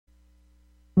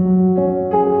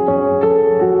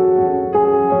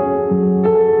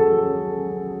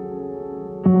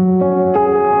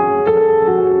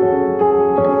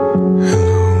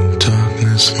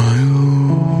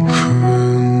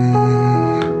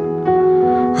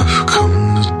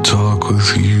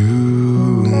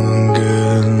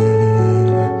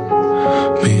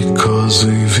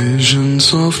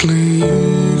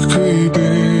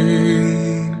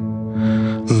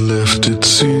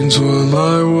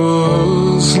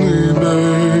was sleeping,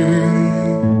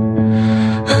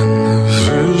 and the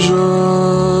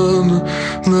vision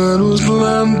that was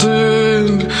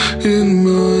planted in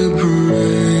my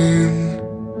brain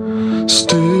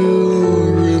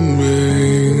still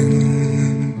remains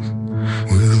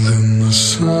within the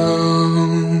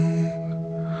sound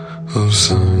of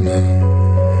silence.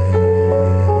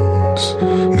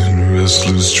 In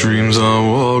restless dreams I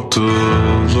walked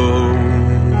alone,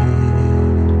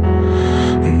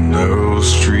 narrow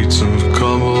streets of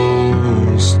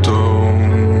cobblestone.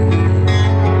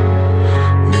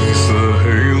 Neath the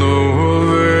halo of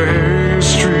a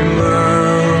street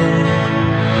lamp,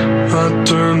 I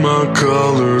turned my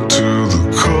collar to the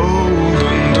cold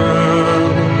and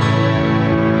damp.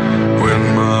 When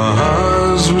my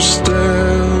eyes were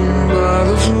stabbed by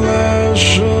the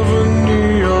flash of a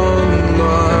neon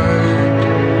light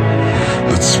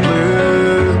that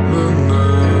split the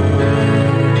night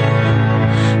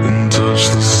and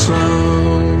touched the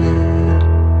sound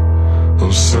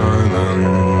of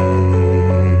silence.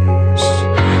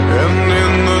 And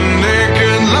in the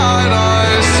naked light I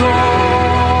saw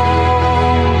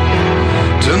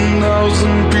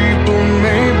 10,000 people,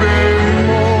 maybe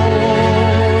more.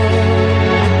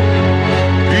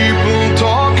 People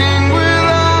talking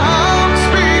without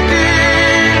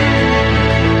speaking,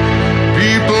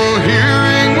 people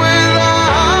hearing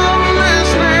without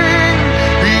listening,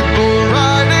 people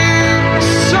writing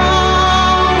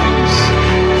songs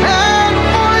and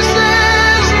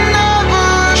voices never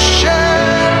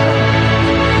shared,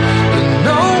 and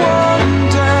no one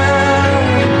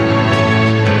dared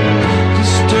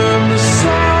disturb the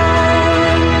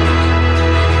sound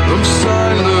of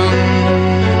silence.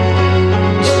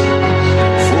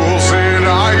 Fool said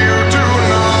I, you do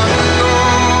not know.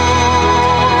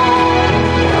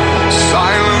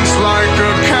 Silence like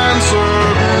a cancer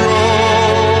grows.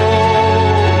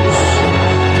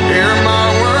 Hear my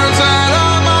words that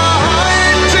I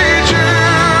might teach you.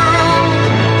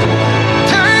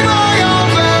 Take my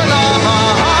arms that I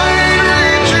might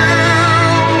reach you.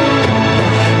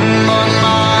 But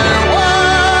my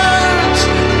words,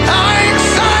 like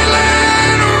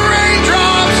silent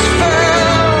raindrops,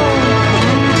 fell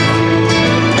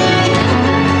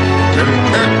and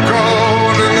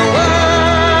echoed in the wells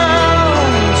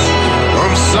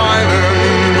of silence.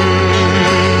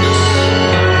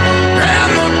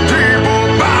 And the people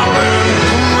bowed and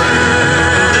prayed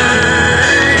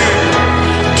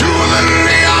to the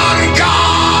neon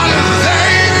god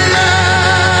they made.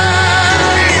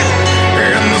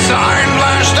 And the sign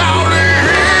flashed out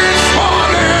his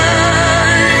warning,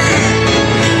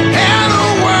 and the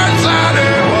words that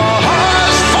it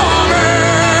was forming.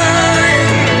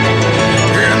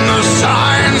 And the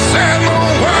sign said the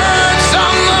words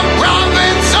of the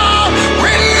prophets are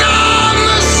written on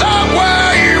the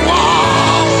subway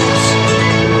walls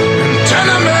and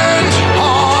tenement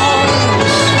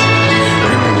halls,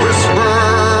 and whispered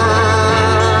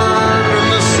in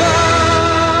the sound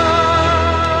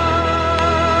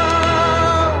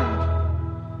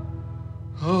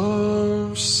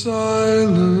of silence.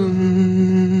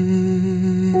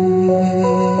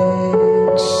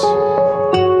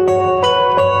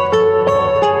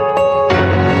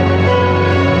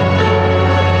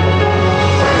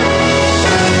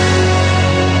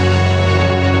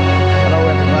 Hello,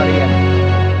 everybody, and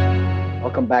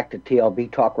welcome back to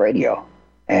TLBTalk Radio.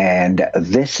 And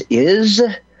this is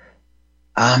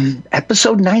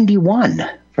episode 91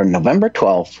 for November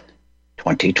 12th,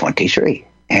 2023.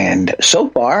 And so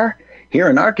far, here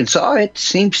in Arkansas, it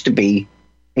seems to be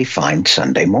a fine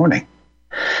Sunday morning.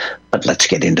 But let's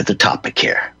get into the topic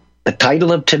here. The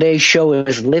title of today's show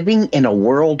is Living in a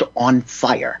World on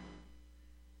Fire.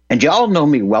 And y'all know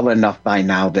me well enough by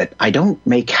now that I don't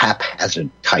make haphazard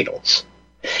titles.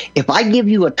 If I give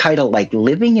you a title like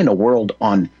Living in a World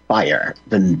on Fire,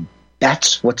 then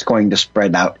that's what's going to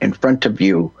spread out in front of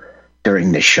you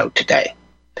during this show today.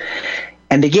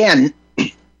 And again,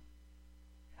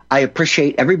 I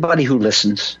appreciate everybody who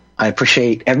listens. I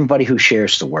appreciate everybody who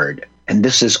shares the word. And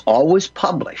this is always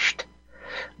published,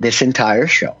 this entire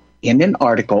show, in an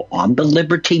article on the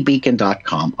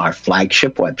libertybeacon.com, our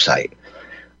flagship website,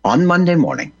 on Monday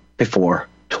morning before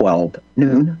 12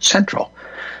 noon Central.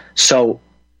 So,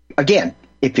 again,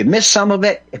 if you miss some of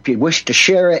it, if you wish to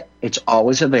share it, it's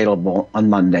always available on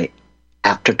Monday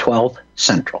after 12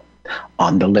 Central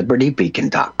on the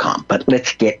libertybeacon.com. But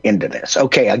let's get into this.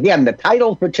 Okay, again, the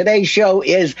title for today's show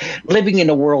is Living in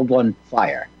a World on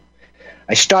Fire.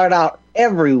 I start out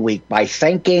every week by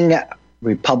thanking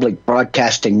Republic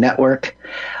Broadcasting Network,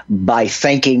 by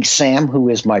thanking Sam, who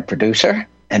is my producer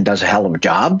and does a hell of a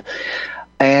job,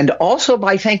 And also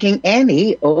by thanking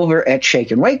Annie over at Shake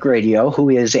and Wake Radio, who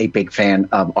is a big fan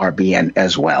of RBN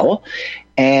as well.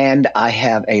 And I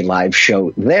have a live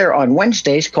show there on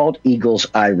Wednesdays called Eagle's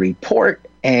Eye Report,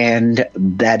 and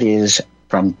that is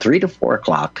from 3 to 4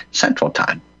 o'clock Central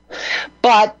Time.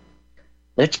 But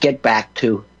let's get back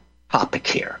to topic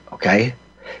here, okay?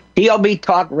 TLB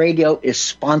Talk Radio is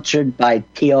sponsored by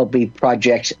TLB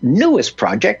Project's newest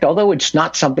project, although it's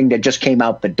not something that just came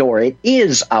out the door. It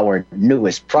is our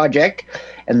newest project,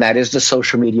 and that is the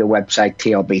social media website,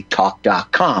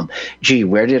 TLBTalk.com. Gee,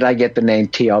 where did I get the name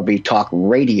TLB Talk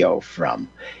Radio from?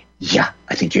 Yeah,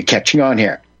 I think you're catching on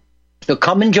here. So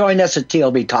come and join us at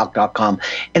TLBTalk.com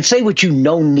and say what you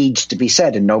know needs to be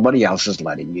said, and nobody else is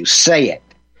letting you say it.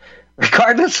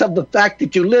 Regardless of the fact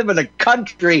that you live in a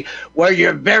country where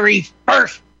your very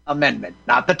first amendment,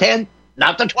 not the 10th,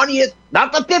 not the 20th,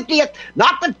 not the 50th,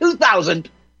 not the 2000th,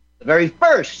 the very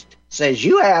first says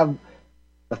you have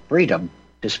the freedom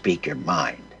to speak your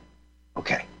mind.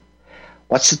 Okay.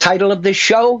 What's the title of this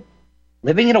show?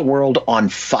 Living in a World on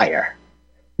Fire.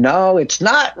 No, it's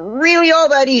not really all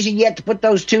that easy yet to put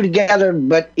those two together,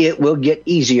 but it will get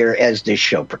easier as this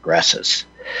show progresses.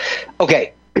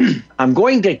 Okay. I'm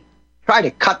going to try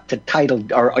to cut the title,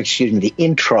 or excuse me, the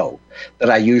intro that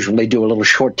I usually do a little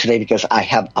short today because I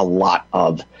have a lot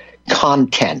of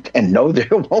content. And no, there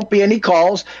won't be any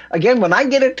calls. Again, when I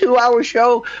get a 2-hour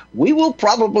show, we will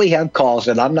probably have calls,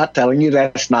 and I'm not telling you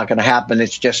that's not going to happen.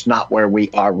 It's just not where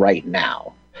we are right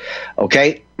now.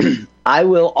 Okay? I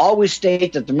will always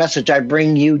state that the message I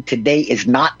bring you today is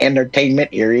not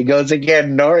entertainment. Here he goes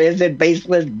again. Nor is it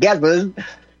baseless guesses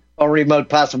or remote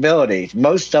possibilities.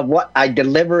 Most of what I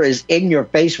deliver is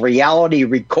in-your-face reality,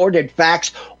 recorded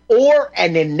facts, or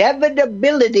an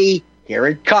inevitability, here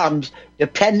it comes,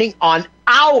 depending on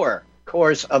our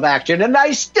course of action. And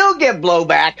I still get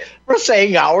blowback for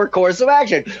saying our course of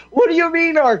action. What do you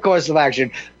mean our course of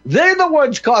action? They're the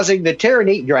ones causing the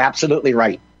tyranny. You're absolutely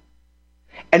right.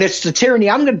 And it's the tyranny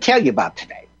I'm going to tell you about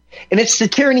today. And it's the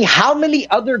tyranny how many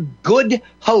other good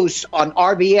hosts on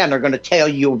RBN are going to tell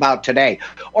you about today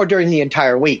or during the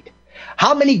entire week.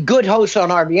 How many good hosts on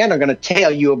RBN are going to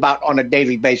tell you about on a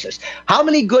daily basis? How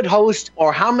many good hosts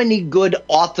or how many good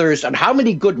authors and how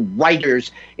many good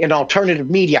writers in alternative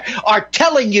media are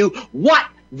telling you what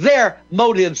their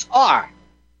motives are?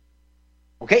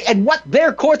 Okay, and what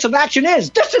their course of action is.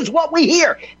 This is what we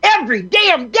hear every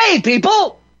damn day,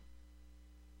 people.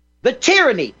 The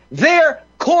tyranny, their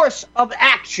course of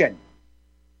action.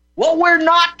 What we're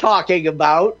not talking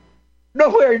about,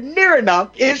 nowhere near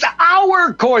enough, is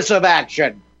our course of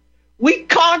action. We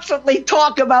constantly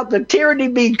talk about the tyranny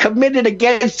being committed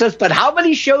against us, but how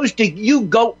many shows do you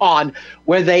go on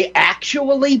where they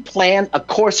actually plan a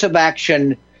course of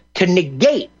action to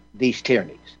negate these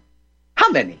tyrannies? How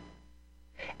many?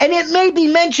 And it may be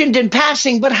mentioned in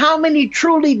passing, but how many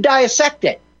truly dissect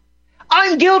it?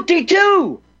 I'm guilty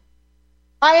too.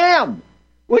 I am.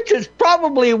 Which is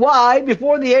probably why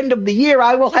before the end of the year,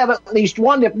 I will have at least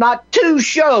one, if not two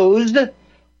shows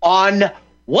on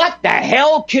what the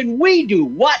hell can we do?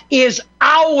 What is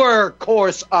our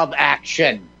course of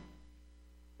action?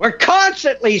 We're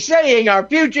constantly saying our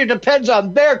future depends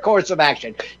on their course of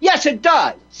action. Yes, it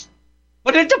does.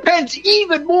 But it depends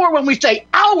even more when we say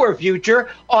our future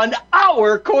on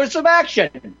our course of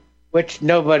action, which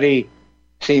nobody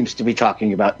seems to be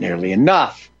talking about nearly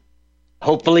enough.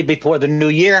 Hopefully before the new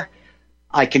year,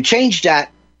 I can change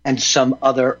that, and some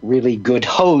other really good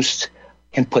hosts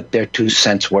can put their 2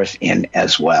 cents worth in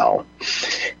as well.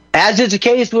 As is the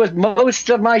case with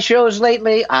most of my shows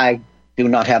lately, I do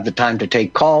not have the time to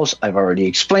take calls. I've already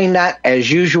explained that. As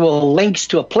usual, links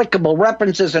to applicable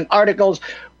references and articles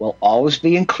will always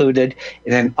be included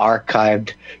in an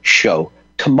archived show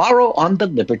tomorrow on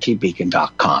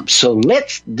thelibertybeacon.com. So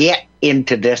let's get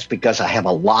into this because I have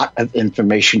a lot of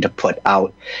information to put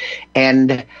out.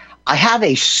 And I have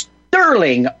a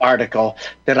sterling article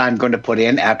that I'm going to put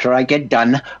in after I get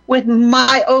done with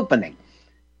my opening.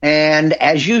 And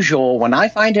as usual, when I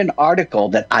find an article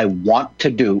that I want to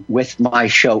do with my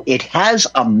show, it has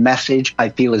a message I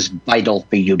feel is vital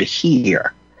for you to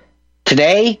hear.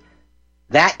 Today,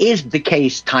 that is the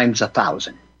case times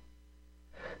 1,000.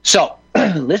 So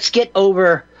let's get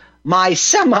over my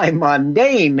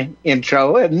semi-mundane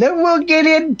intro, and then we'll get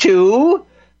into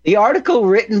the article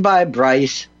written by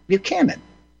Bryce Buchanan.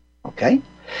 Okay?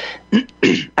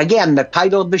 Again, the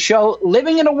title of the show,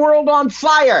 Living in a World on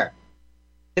Fire.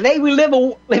 Today we live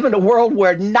in a world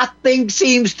where nothing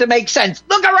seems to make sense.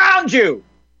 Look around you.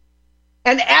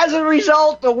 And as a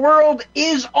result, the world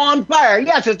is on fire.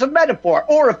 Yes, it's a metaphor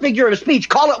or a figure of speech.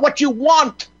 Call it what you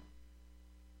want.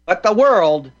 But the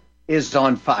world is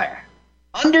on fire.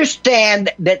 Understand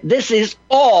that this is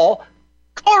all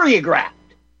choreographed.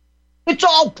 It's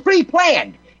all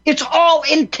pre-planned. It's all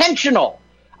intentional.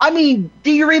 I mean,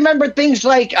 do you remember things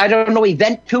like, I don't know,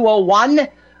 Event 201,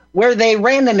 where they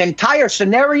ran an entire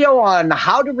scenario on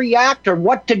how to react or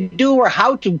what to do or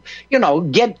how to,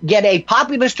 get a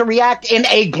populace to react in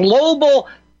a global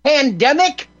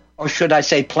pandemic, or should I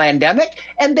say plandemic?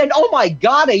 And then, oh my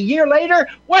God, a year later,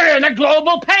 we're in a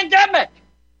global pandemic.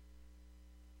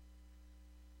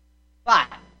 But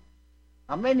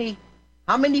how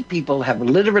many people have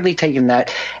literally taken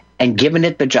that and given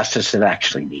it the justice it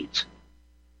actually needs?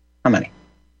 How many?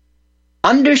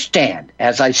 Understand,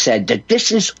 as I said, that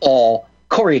this is all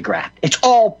choreographed. It's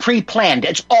all pre-planned.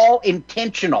 It's all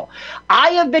intentional.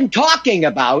 I have been talking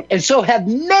about, and so have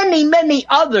many, many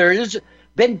others,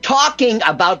 been talking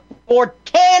about for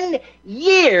 10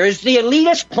 years, the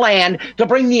elitist plan to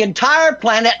bring the entire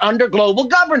planet under global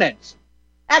governance.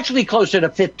 Actually closer to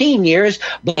 15 years,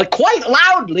 but quite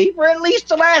loudly for at least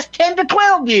the last 10 to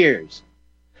 12 years.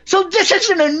 So this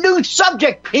isn't a new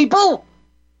subject, people.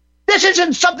 This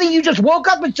isn't something you just woke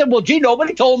up and said, well, gee,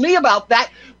 nobody told me about that.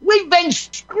 We've been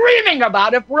screaming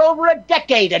about it for over a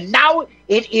decade, and now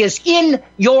it is in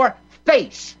your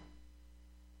face.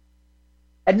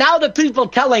 And now the people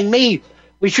telling me,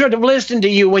 we should have listened to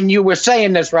you when you were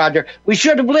saying this, Roger. We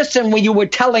should have listened when you were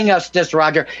telling us this,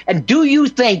 Roger. And do you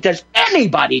think, does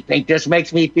anybody think this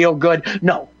makes me feel good?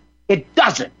 No, it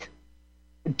doesn't.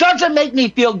 It doesn't make me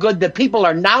feel good that people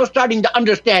are now starting to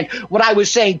understand what I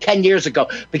was saying 10 years ago.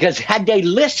 Because had they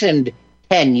listened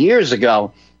 10 years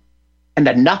ago, and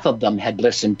enough of them had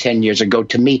listened 10 years ago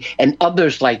to me and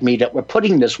others like me that were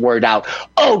putting this word out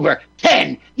over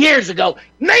 10 years ago,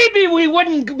 maybe we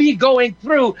wouldn't be going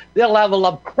through the level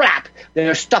of crap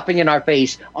they're stuffing in our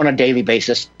face on a daily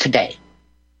basis today.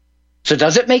 So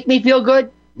does it make me feel good?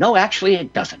 No, actually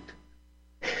it doesn't.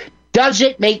 Does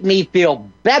it make me feel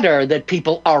better that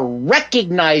people are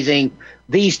recognizing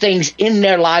these things in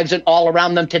their lives and all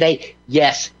around them today?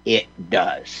 Yes, it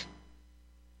does.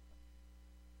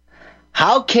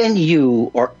 How can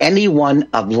you or anyone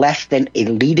of less than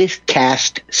elitist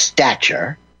caste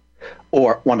stature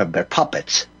or one of their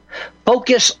puppets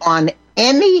focus on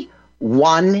any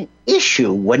one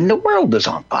issue when the world is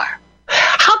on fire?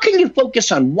 How can you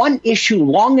focus on one issue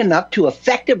long enough to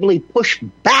effectively push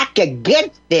back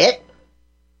against it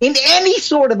in any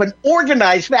sort of an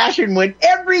organized fashion when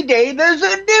every day there's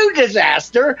a new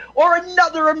disaster or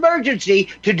another emergency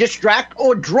to distract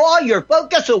or draw your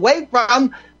focus away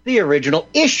from the original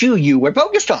issue you were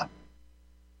focused on?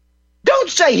 Don't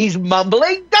say he's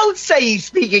mumbling. Don't say he's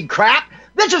speaking crap.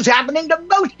 This is happening to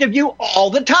most of you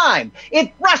all the time.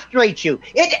 It frustrates you.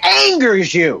 It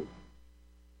angers you.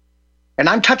 And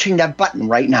I'm touching that button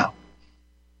right now.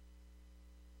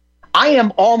 I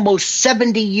am almost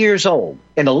 70 years old.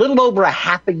 In a little over a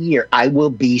half a year, I will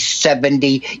be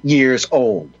 70 years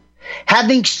old.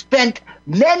 Having spent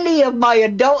many of my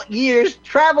adult years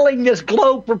traveling this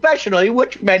globe professionally,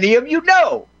 which many of you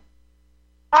know,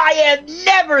 I have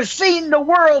never seen the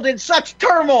world in such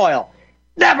turmoil.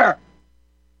 Never.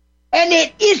 And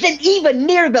it isn't even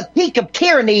near the peak of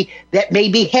tyranny that may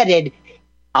be headed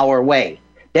our way,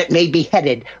 that may be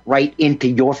headed right into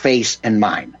your face and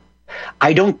mine.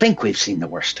 I don't think we've seen the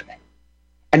worst of it.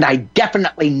 And I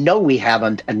definitely know we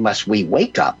haven't unless we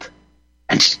wake up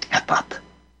and step up.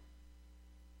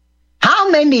 How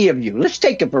many of you, let's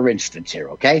take it for instance here,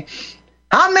 okay?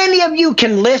 How many of you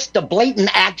can list the blatant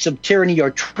acts of tyranny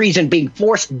or treason being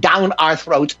forced down our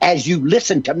throats as you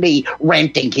listen to me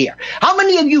ranting here? How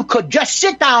many of you could just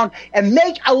sit down and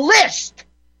make a list?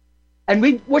 And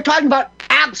we're talking about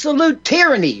absolute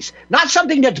tyrannies, not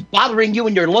something that's bothering you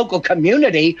in your local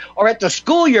community or at the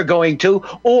school you're going to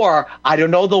or, I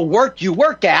don't know, the work you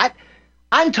work at.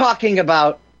 I'm talking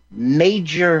about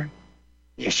major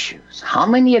issues. How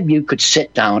many of you could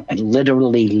sit down and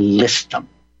literally list them?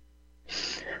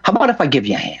 How about if I give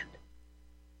you a hand?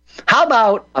 How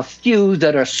about a few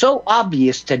that are so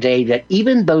obvious today that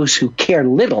even those who care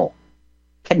little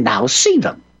can now see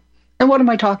them? And what am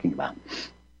I talking about?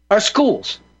 Our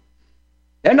schools.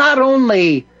 They're not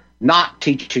only not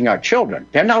teaching our children,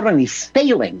 they're not only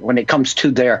failing when it comes to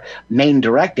their main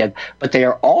directive, but they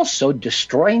are also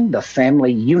destroying the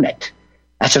family unit.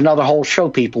 That's another whole show,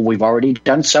 people. We've already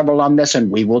done several on this, and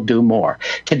we will do more.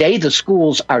 Today, the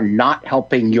schools are not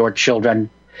helping your children.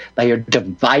 They are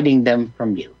dividing them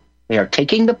from you. They are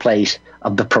taking the place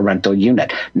of the parental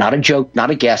unit. Not a joke, not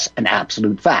a guess, an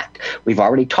absolute fact. We've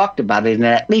already talked about it in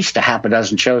at least a half a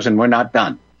dozen shows, and we're not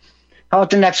done. How about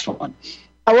the next one?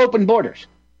 Our open borders.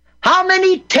 How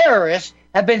many terrorists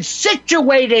have been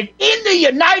situated in the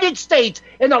United States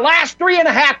in the last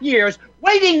 3.5 years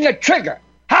waiting to trigger?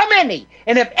 How many?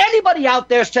 And if anybody out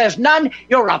there says none,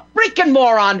 you're a freaking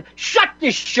moron. Shut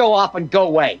this show off and go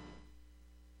away.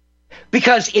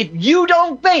 Because if you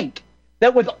don't think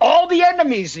that with all the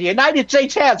enemies the United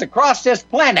States has across this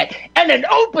planet and an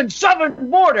open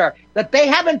southern border, that they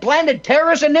haven't planted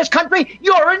terrorists in this country,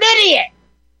 you're an idiot.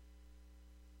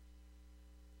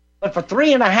 But for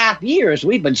 3.5 years,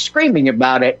 we've been screaming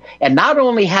about it. And not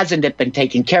only hasn't it been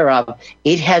taken care of,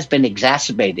 it has been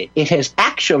exacerbated. It has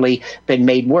actually been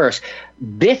made worse.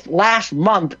 This last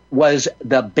month was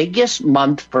the biggest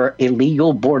month for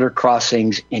illegal border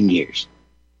crossings in years.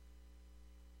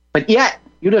 But yet,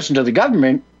 you listen to the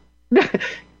government,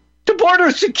 the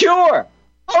border's secure.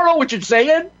 I don't know what you're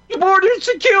saying. The border's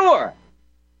secure.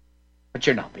 But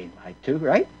you're not being lied to,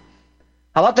 right?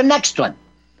 How about the next one?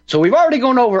 So we've already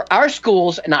gone over our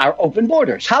schools and our open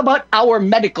borders. How about our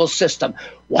medical system?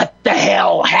 What the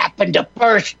hell happened to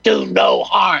first do no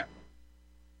harm?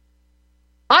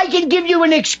 I can give you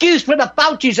an excuse for the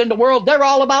Faucis in the world. They're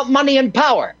all about money and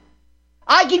power.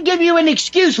 I can give you an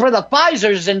excuse for the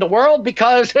Pfizers in the world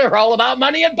because they're all about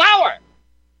money and power.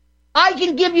 I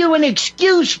can give you an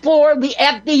excuse for the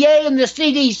FDA and the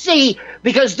CDC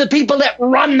because the people that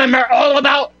run them are all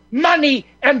about money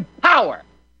and power.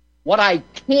 What I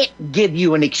can't give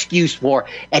you an excuse for,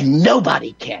 and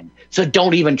nobody can, so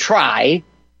don't even try,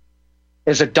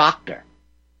 is a doctor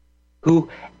who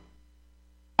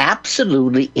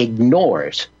absolutely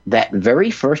ignores that very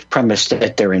first premise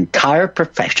that their entire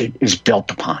profession is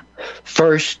built upon.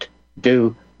 First,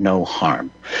 do no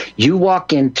harm. You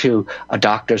walk into a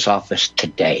doctor's office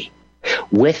today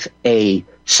with a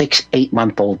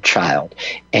 6-8-month-old child,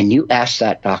 and you ask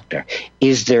that doctor,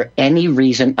 is there any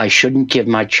reason I shouldn't give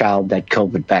my child that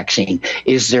COVID vaccine?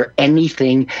 Is there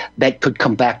anything that could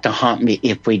come back to haunt me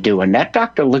if we do? And that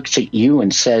doctor looks at you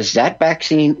and says, that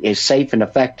vaccine is safe and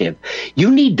effective. You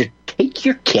need to take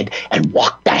your kid and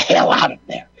walk the hell out of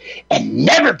there and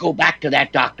never go back to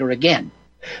that doctor again.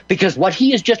 Because what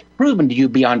he has just proven to you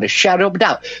beyond a shadow of a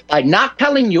doubt, by not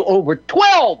telling you over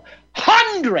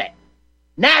 1,200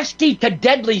 nasty to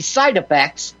deadly side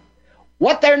effects,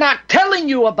 what they're not telling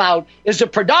you about is the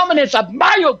predominance of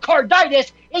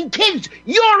myocarditis in kids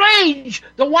your age,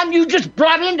 the one you just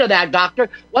brought into that doctor.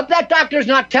 What that doctor's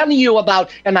not telling you about,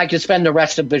 and I could spend the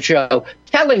rest of the show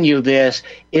telling you this,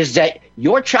 is that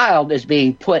your child is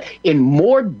being put in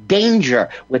more danger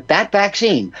with that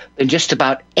vaccine than just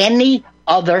about any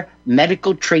other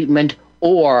medical treatment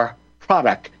or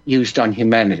product used on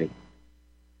humanity.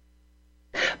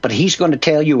 But he's going to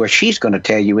tell you, or she's going to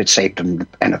tell you, it's safe and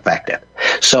effective.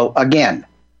 So again,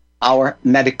 our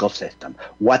medical system.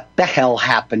 What the hell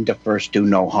happened to first do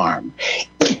no harm?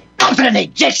 It doesn't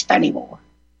exist anymore.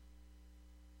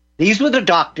 These were the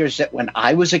doctors that when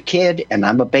I was a kid, and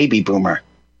I'm a baby boomer,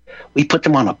 we put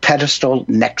them on a pedestal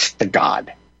next to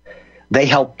God. They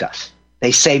helped us.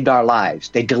 They saved our lives.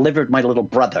 They delivered my little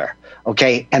brother,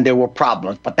 okay? And there were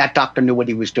problems, but that doctor knew what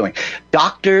he was doing.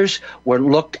 Doctors were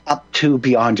looked up to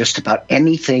beyond just about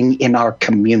anything in our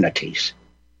communities.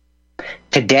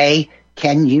 Today,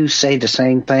 can you say the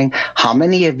same thing? How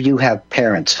many of you have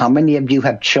parents? How many of you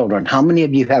have children? How many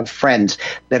of you have friends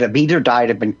that have either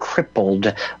died or been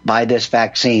crippled by this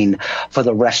vaccine for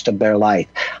the rest of their life?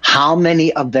 How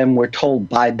many of them were told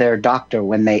by their doctor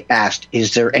when they asked,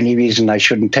 is there any reason I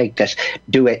shouldn't take this?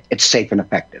 Do it. It's safe and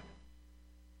effective.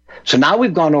 So now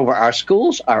we've gone over our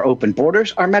schools, our open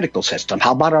borders, our medical system.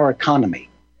 How about our economy?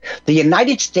 The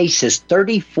United States is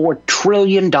 $34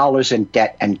 trillion in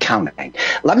debt and counting.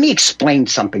 Let me explain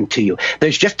something to you.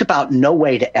 There's just about no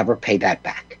way to ever pay that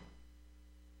back.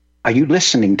 Are you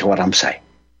listening to what I'm saying?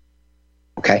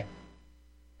 Okay.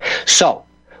 So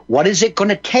what is it going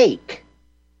to take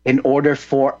in order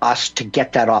for us to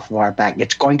get that off of our back?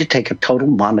 It's going to take a total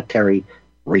monetary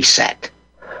reset.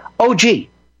 OG,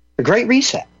 the Great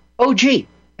Reset. OG,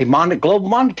 a global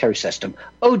monetary system.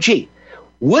 OG.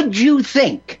 Would you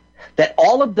think that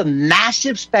all of the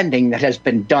massive spending that has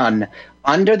been done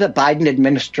under the Biden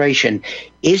administration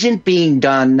isn't being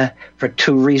done for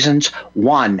two reasons?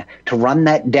 One, to run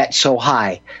that debt so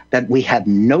high that we have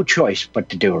no choice but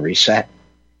to do a reset.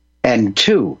 And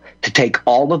two, to take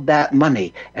all of that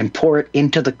money and pour it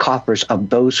into the coffers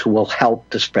of those who will help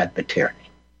to spread the tyranny.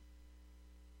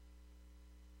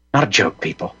 Not a joke,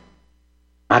 people.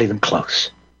 Not even close.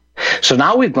 So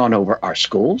now we've gone over our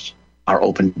schools, our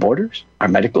open borders, our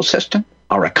medical system,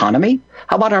 our economy.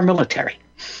 How about our military?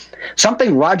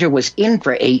 Something Roger was in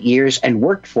for 8 years and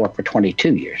worked for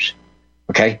 22 years.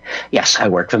 Okay. Okay. Yes, I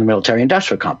work for the military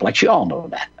industrial complex. You all know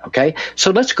that. Okay.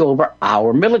 So let's go over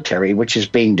our military, which is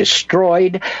being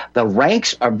destroyed. The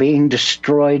ranks are being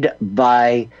destroyed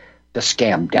by the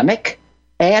scamdemic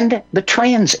and the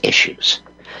trans issues.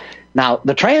 Now,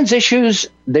 the trans issues,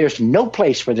 there's no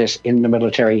place for this in the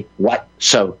military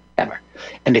whatsoever.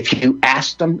 And if you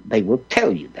ask them, they will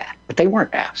tell you that. But they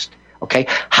weren't asked. Okay,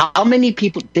 how many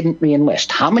people didn't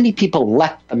re-enlist? How many people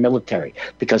left the military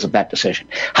because of that decision?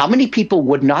 How many people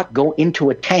would not go into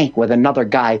a tank with another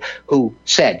guy who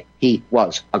said he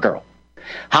was a girl?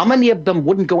 How many of them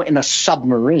wouldn't go in a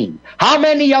submarine? How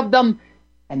many of them?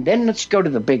 And then let's go to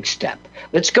the big step.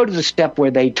 Let's go to the step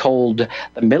where they told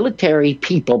the military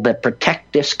people that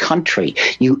protect this country,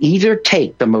 you either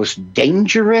take the most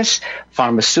dangerous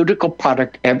pharmaceutical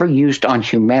product ever used on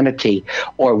humanity,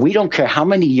 or we don't care how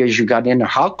many years you got in or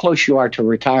how close you are to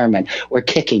retirement, we're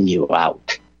kicking you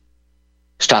out.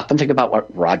 Stop and think about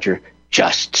what Roger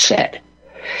just said.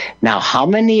 Now, how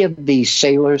many of these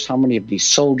sailors, how many of these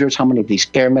soldiers, how many of these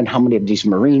airmen, how many of these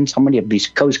Marines, how many of these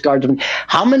Coast Guardsmen,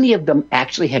 how many of them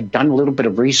actually had done a little bit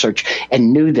of research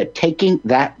and knew that taking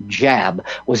that jab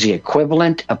was the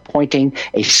equivalent of pointing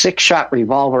a 6-shot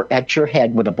revolver at your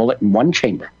head with a bullet in one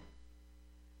chamber?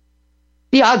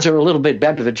 The odds are a little bit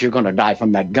better that you're going to die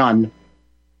from that gun,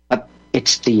 but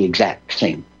it's the exact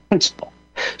same principle.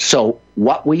 So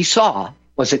what we saw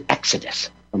was an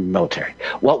exodus from the military.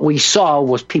 What we saw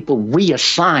was people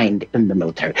reassigned in the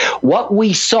military. What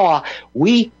we saw,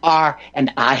 we are,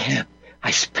 and I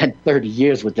spent 30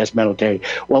 years with this military.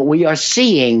 What we are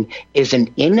seeing is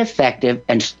an ineffective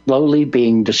and slowly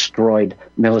being destroyed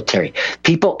military.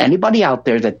 People, anybody out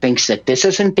there that thinks that this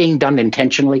isn't being done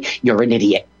intentionally, you're an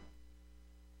idiot.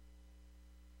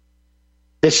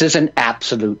 This is an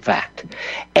absolute fact.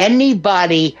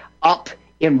 Anybody up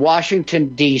in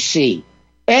Washington, D.C.,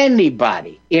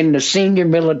 anybody in the senior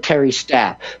military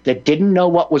staff that didn't know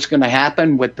what was going to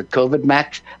happen with the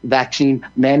COVID vaccine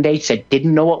mandates, that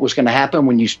didn't know what was going to happen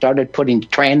when you started putting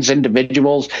trans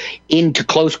individuals into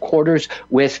close quarters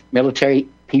with military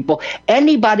people,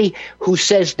 anybody who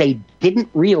says they didn't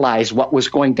realize what was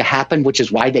going to happen, which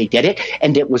is why they did it,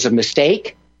 and it was a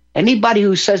mistake, anybody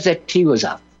who says that to you is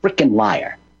a freaking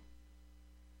liar.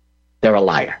 They're a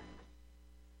liar.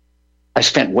 I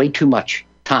spent way too much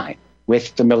time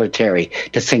with the military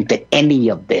to think that any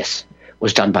of this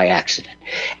was done by accident.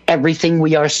 Everything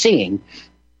we are seeing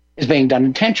is being done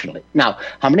intentionally. Now,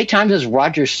 how many times has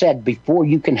Roger said, before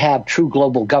you can have true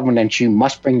global governance, you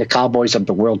must bring the cowboys of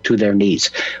the world to their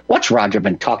knees? What's Roger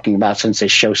been talking about since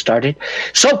this show started?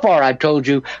 So far, I've told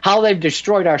you how they've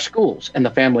destroyed our schools and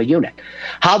the family unit,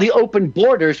 how the open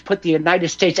borders put the United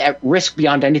States at risk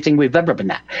beyond anything we've ever been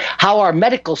at, how our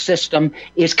medical system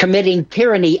is committing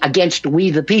tyranny against we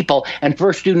the people, and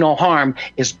first do no harm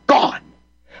is gone.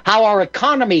 How our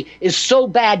economy is so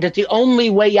bad that the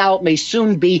only way out may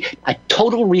soon be a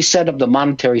total reset of the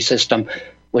monetary system,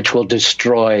 which will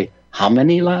destroy how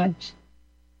many lives?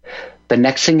 The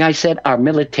next thing I said, our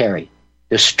military,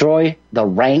 destroy the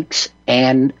ranks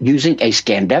and using a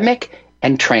scandemic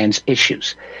and trans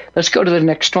issues. Let's go to the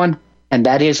next one, and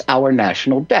that is our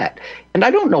national debt. And I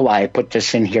don't know why I put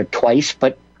this in here twice,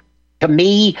 but to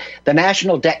me, the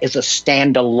national debt is a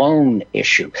standalone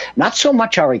issue. Not so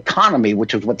much our economy,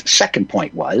 which is what the second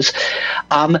point was,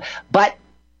 but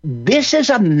this is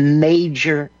a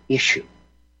major issue.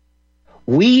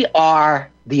 The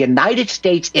United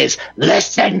States is,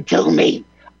 listen to me,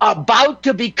 about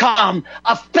to become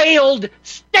a failed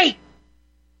state.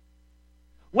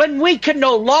 When we can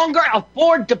no longer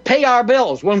afford to pay our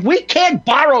bills, when we can't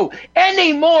borrow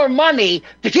any more money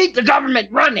to keep the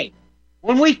government running,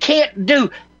 when we can't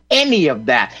do any of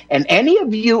that, and any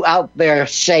of you out there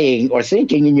saying or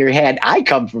thinking in your head, I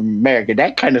come from America,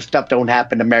 that kind of stuff don't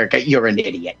happen in America, you're an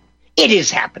idiot. It is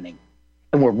happening.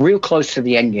 And we're real close to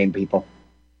the end game, people.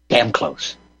 Damn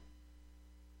close.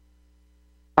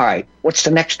 All right, what's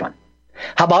the next one?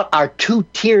 How about our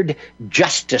two-tiered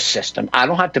justice system? I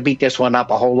don't have to beat this one up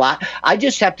a whole lot. I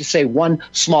just have to say one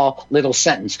small little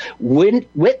sentence.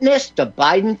 Witness the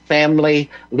Biden family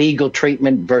legal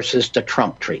treatment versus the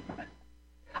Trump treatment.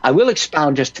 I will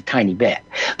expound just a tiny bit.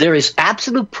 There is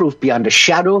absolute proof beyond a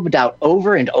shadow of a doubt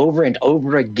over and over and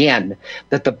over again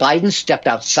that the Bidens stepped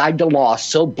outside the law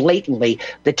so blatantly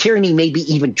that tyranny, maybe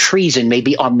even treason, may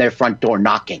be on their front door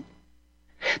knocking.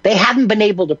 They haven't been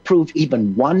able to prove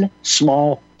even one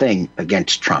small thing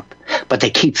against Trump, but they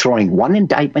keep throwing one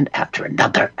indictment after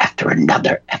another, after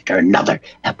another, after another,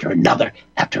 after another,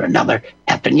 after another,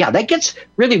 after. Yeah, that gets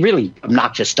really, really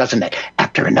obnoxious, doesn't it?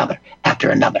 After another, after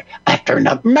another, after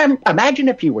another. Imagine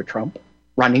if you were Trump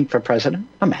running for president.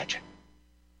 Imagine.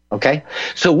 Okay?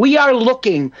 So we are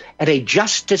looking at a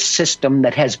justice system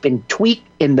that has been tweaked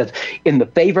in the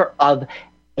favor of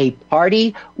a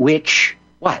party which,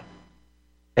 what?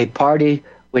 A party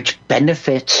which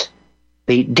benefits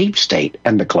the deep state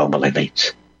and the global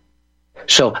elites.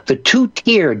 So the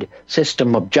two-tiered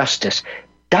system of justice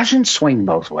doesn't swing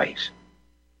both ways.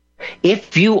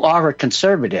 If you are a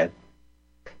conservative,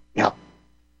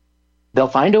 they'll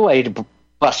find a way to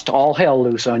bust all hell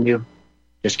loose on you.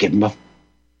 Just give them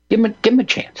a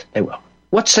chance. They will.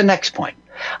 What's the next point?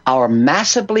 Our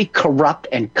massively corrupt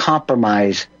and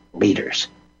compromised leaders.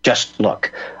 Just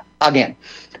look. Again,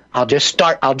 I'll just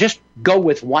go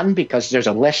with one because there's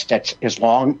a list that's as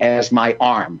long as my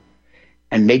arm.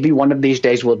 And maybe one of these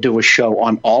days we'll do a show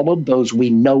on all of those we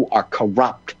know are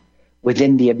corrupt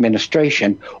within the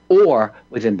administration or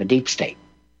within the deep state.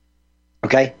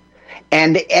 Okay?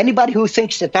 And anybody who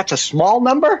thinks that that's a small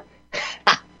number,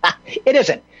 it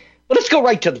isn't. But let's go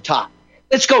right to the top.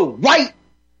 Let's go right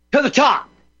to the top.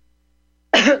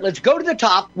 Let's go to the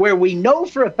top where we know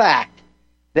for a fact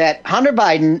that Hunter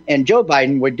Biden and Joe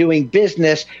Biden were doing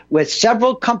business with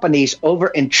several companies over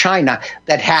in China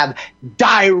that have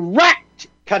direct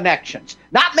connections.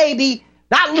 Not maybe,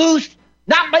 not loose,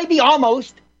 not maybe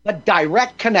almost, but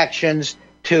direct connections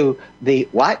to the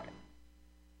what?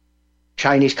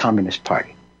 Chinese Communist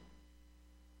Party.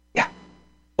 Yeah.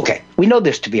 Okay. We know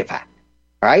this to be a fact.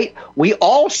 All right. We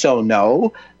also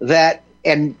know that,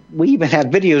 and we even have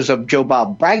videos of Joe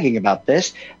Bob bragging about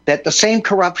this, that the same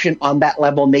corruption on that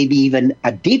level, maybe even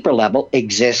a deeper level,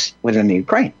 exists within the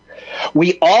Ukraine.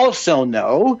 We also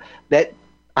know that,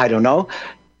 I don't know,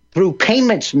 through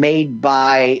payments made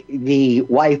by the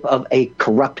wife of a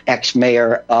corrupt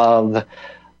ex-mayor of,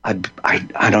 I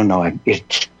don't know,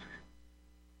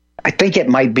 I think it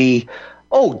might be,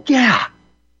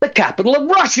 the capital of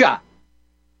Russia.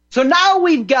 So now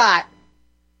we've got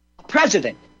a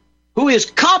president who is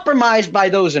compromised by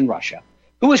those in Russia,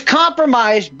 who is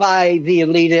compromised by the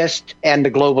elitists and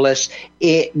the globalists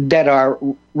that are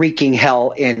wreaking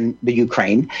hell in the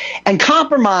Ukraine, and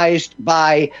compromised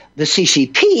by the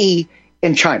CCP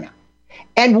in China.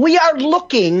 And we are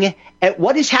looking at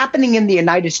what is happening in the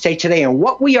United States today, and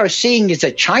what we are seeing is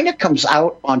that China comes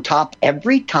out on top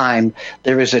every time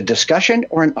there is a discussion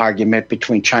or an argument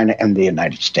between China and the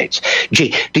United States.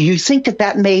 Gee, do you think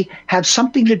that may have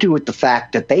something to do with the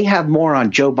fact that they have more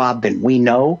on Joe Bob than we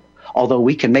know, although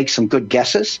we can make some good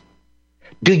guesses?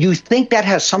 Do you think that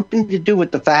has something to do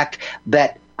with the fact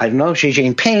that, I don't know, Xi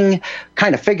Jinping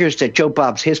kind of figures that Joe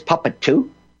Bob's his puppet too?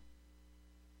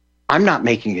 I'm not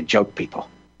making a joke, people.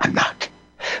 I'm not.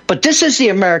 But this is the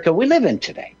America we live in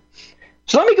today.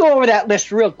 So let me go over that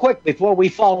list real quick before we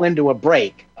fall into a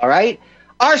break, all right?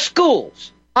 Our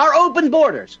schools, our open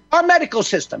borders, our medical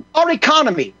system, our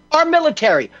economy, our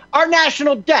military, our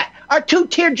national debt, our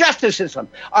two-tier justice system,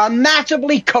 our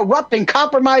massively corrupt and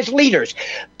compromised leaders.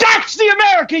 That's the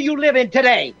America you live in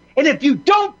today. And if you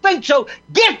don't think so,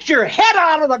 get your head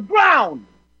out of the ground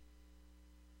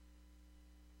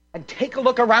and take a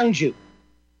look around you.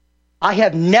 I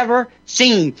have never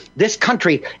seen this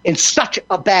country in such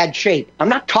a bad shape. I'm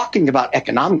not talking about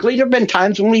economically. There have been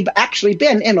times when we've actually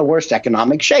been in a worse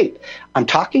economic shape. I'm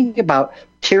talking about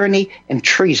tyranny and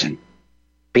treason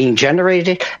being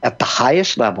generated at the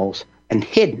highest levels and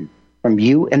hidden from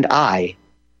you and I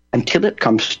until it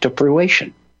comes to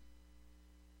fruition.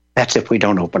 That's if we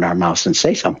don't open our mouths and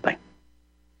say something.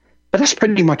 But that's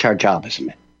pretty much our job, isn't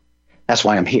it? That's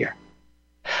why I'm here.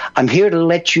 I'm here to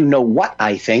let you know what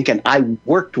I think, and I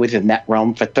worked within that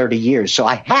realm for 30 years. So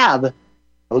I have a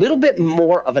little bit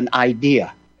more of an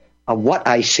idea of what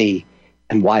I see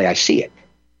and why I see it.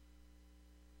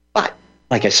 But,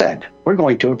 like I said, we're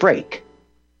going to a break.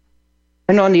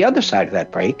 And on the other side of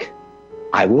that break,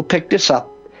 I will pick this up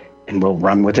and we'll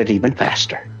run with it even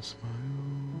faster.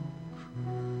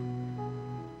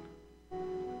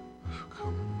 I've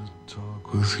come to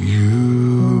talk with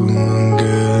you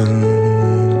again.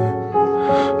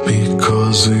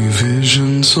 Because a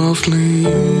vision softly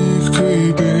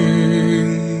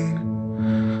creeping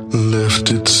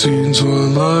left its seeds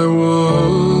while I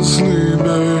was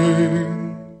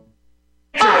sleeping.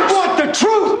 I want the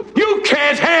truth! You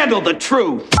can't handle the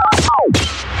truth!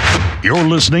 You're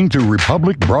listening to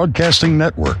Republic Broadcasting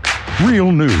Network.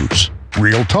 Real news,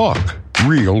 real talk,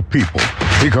 real people.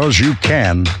 Because you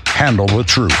can handle the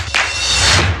truth.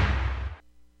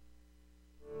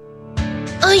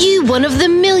 Are you one of the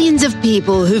millions of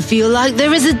people who feel like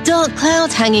there is a dark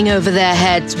cloud hanging over their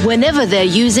heads whenever they're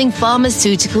using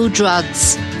pharmaceutical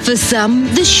drugs? For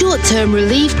some, the short-term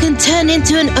relief can turn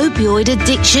into an opioid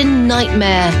addiction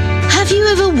nightmare. Have you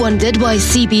ever wondered why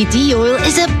CBD oil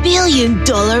is a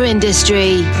billion-dollar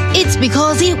industry? It's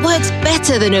because it works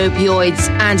better than opioids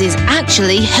and is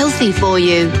actually healthy for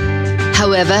you.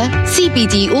 However,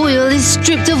 CBD oil is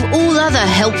stripped of all other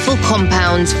helpful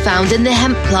compounds found in the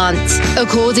hemp plant.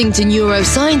 According to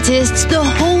neuroscientists, the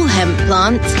whole hemp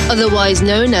plant, otherwise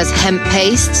known as hemp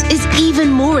paste, is even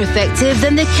more effective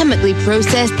than the chemically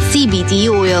processed CBD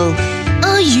oil.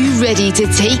 Are you ready to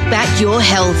take back your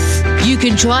health? You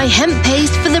can try hemp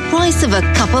paste for the price of a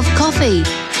cup of coffee.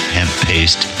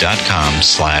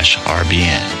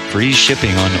 Hemppaste.com/RBN. Free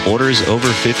shipping on orders over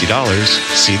 $50.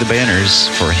 See the banners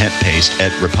for hemp paste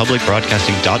at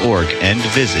republicbroadcasting.org and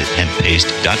visit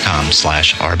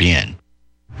hemppaste.com/RBN.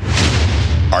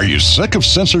 Are you sick of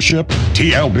censorship?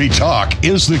 TLB Talk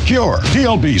is the cure.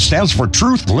 TLB stands for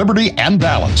Truth, Liberty, and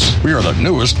Balance. We are the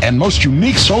newest and most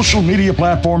unique social media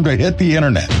platform to hit the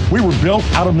internet. We were built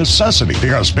out of necessity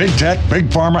because big tech, big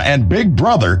pharma, and big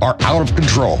brother are out of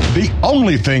control. The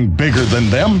only thing bigger than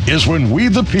them is when we,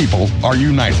 the people, are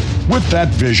united. With that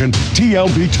vision,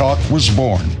 TLB Talk was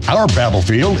born. Our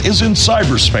battlefield is in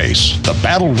cyberspace. The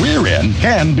battle we're in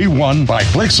can be won by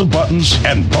clicks of buttons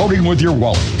and voting with your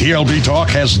wallet. TLB Talk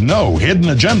has no hidden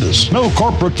agendas, no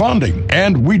corporate funding,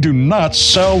 and we do not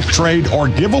sell, trade, or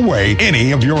give away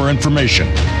any of your information.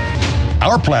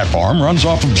 Our platform runs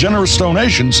off of generous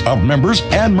donations of members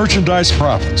and merchandise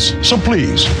profits. So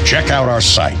please, check out our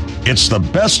site. It's the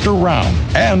best around.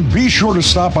 And be sure to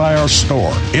stop by our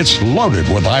store. It's loaded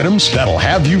with items that'll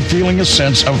have you feeling a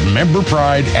sense of member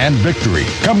pride and victory.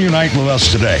 Come unite with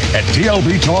us today at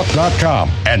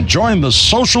TLBTalk.com and join the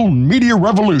social media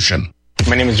revolution.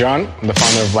 My name is John. I'm the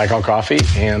founder of Blackout Coffee,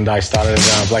 and I started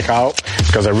Blackout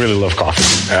because I really love coffee.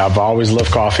 I've always loved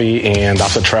coffee, and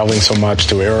after traveling so much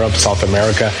to Europe, South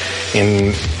America,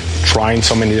 and trying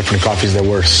so many different coffees that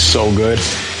were so good,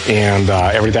 and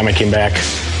every time I came back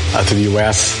to the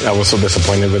U.S., I was so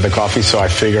disappointed with the coffee, so I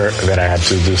figured that I had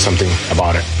to do something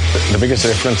about it. The biggest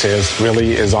difference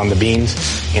is on the beans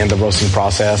and the roasting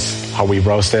process, how we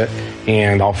roast it,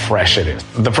 and how fresh it is.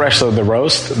 The fresher the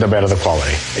roast, the better the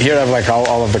quality. Here I have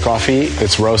all of the coffee.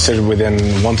 It's roasted within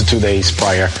 1 to 2 days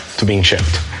prior to being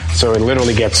shipped. So it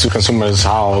literally gets to consumer's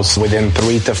house within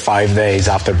 3 to 5 days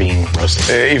after being roasted.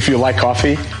 If you like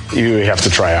coffee, you have to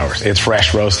try ours. It's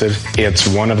fresh roasted. It's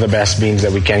one of the best beans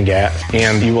that we can get,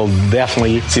 and you will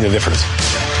definitely see the difference.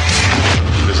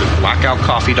 Visit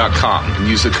blackoutcoffee.com and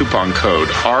use the coupon code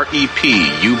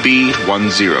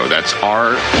REPUB10. That's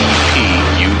REPUB10.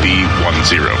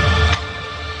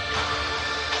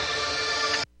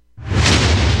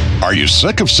 Are you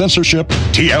sick of censorship?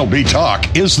 TLB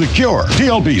Talk is the cure.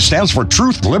 TLB stands for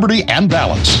Truth, Liberty, and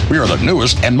Balance. We are the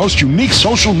newest and most unique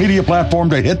social media platform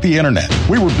to hit the internet.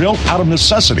 We were built out of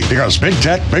necessity because big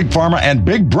tech, big pharma, and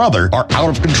big brother are out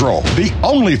of control. The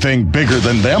only thing bigger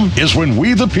than them is when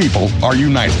we, the people, are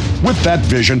united. With that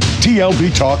vision,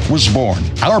 TLB Talk was born.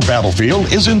 Our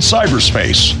battlefield is in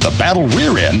cyberspace. The battle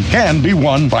we're in can be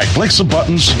won by clicks of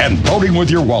buttons and voting with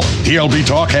your wallet. TLB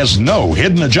Talk has no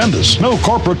hidden agendas, no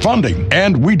corporate funding,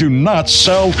 and we do not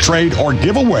sell, trade, or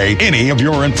give away any of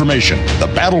your information. The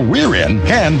battle we're in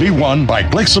can be won by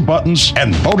clicks of buttons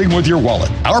and voting with your wallet.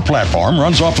 Our platform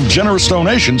runs off of generous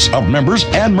donations of members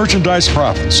and merchandise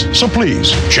profits. So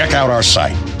please, check out our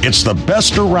site. It's the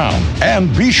best around.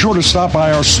 And be sure to stop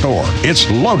by our store. It's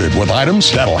loaded with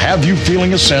items that'll have you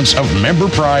feeling a sense of member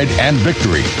pride and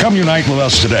victory. Come unite with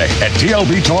us today at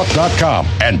TLBTalk.com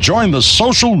and join the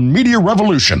social media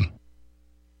revolution.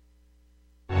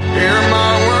 Hear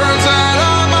my words that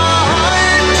I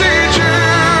might teach you.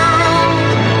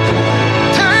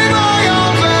 Take my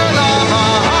arms and I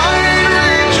might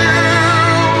reach you.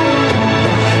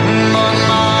 But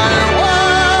my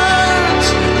words,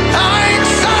 like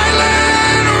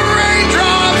silent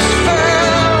raindrops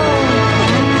fell,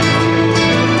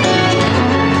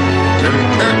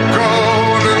 and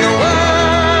echoed in the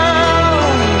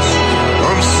wells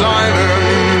of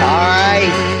silence. All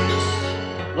right.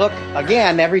 Look,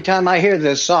 again, every time I hear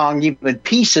this song, even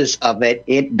pieces of it,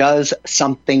 it does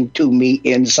something to me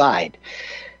inside.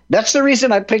 That's the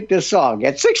reason I picked this song.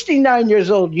 At 69 years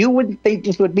old, you wouldn't think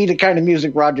this would be the kind of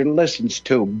music Roger listens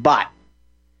to, but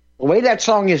the way that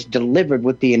song is delivered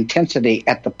with the intensity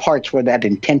at the parts where that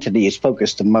intensity is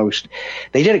focused the most,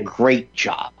 they did a great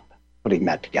job putting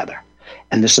that together.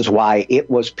 And this is why it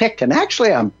was picked. And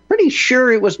actually, I'm pretty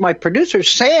sure it was my producer,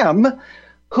 Sam,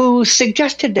 who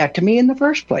suggested that to me in the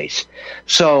first place.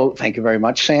 So thank you very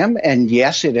much, Sam. And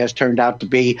yes, it has turned out to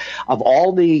be, of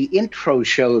all the intro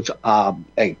shows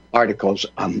articles,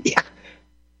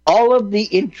 all of the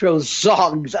intro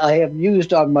songs I have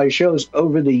used on my shows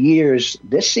over the years,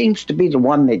 this seems to be the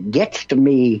one that gets to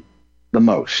me the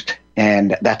most,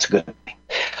 and that's a good thing.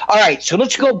 All right, so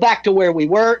let's go back to where we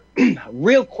were.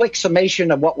 Real quick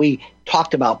summation of what we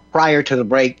talked about prior to the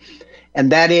break,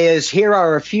 and that is, here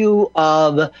are a few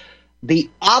of the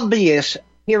obvious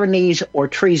tyrannies or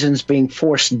treasons being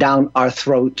forced down our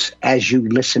throats as you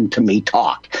listen to me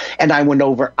talk. And I went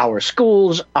over our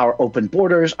schools, our open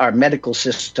borders, our medical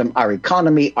system, our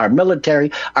economy, our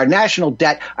military, our national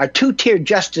debt, our two-tier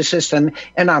justice system,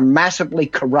 and our massively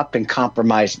corrupt and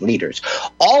compromised leaders.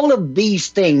 All of these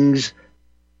things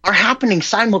are happening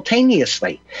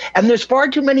simultaneously. And there's far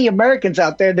too many Americans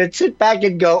out there that sit back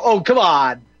and go, oh, come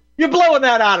on, you're blowing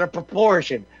that out of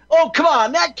proportion. Oh, come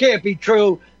on, that can't be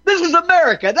true. This is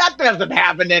America. That doesn't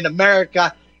happen in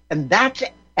America. And that's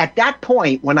at that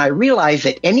point when I realize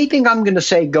that anything I'm going to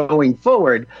say going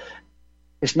forward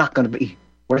is not going to be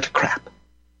worth crap.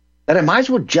 That I might as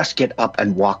well just get up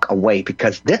and walk away,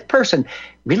 because this person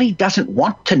really doesn't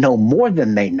want to know more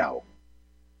than they know.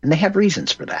 And they have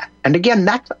reasons for that. And again,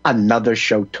 that's another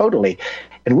show totally.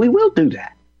 And we will do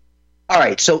that. All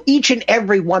right. So each and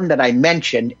every one that I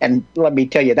mentioned, and let me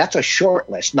tell you, that's a short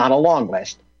list, not a long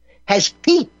list, has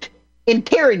peaked in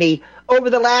tyranny over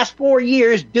the last 4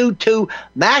 years due to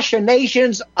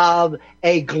machinations of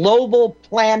a global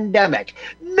pandemic.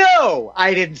 No,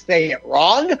 I didn't say it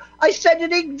wrong. I said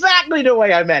it exactly the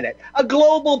way I meant it. A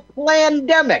global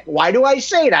pandemic. Why do I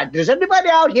say that? Does anybody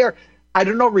out here, I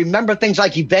don't know, remember things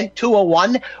like Event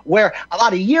 201, where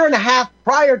about a year and a half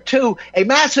prior to a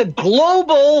massive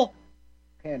global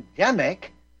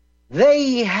pandemic,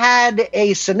 they had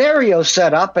a scenario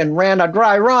set up and ran a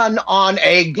dry run on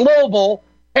a global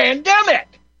pandemic.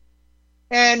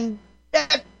 And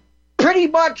that pretty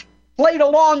much played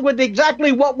along with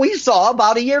exactly what we saw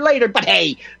about a year later. But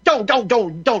hey,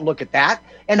 don't look at that.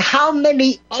 And how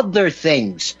many other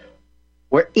things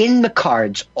were in the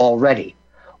cards already?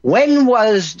 When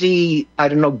was the,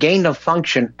 gain of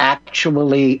function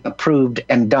actually approved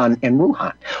and done in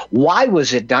Wuhan? Why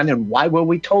was it done, and why were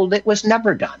we told it was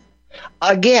never done?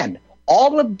 Again,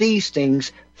 all of these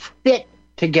things fit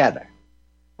together,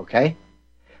 okay?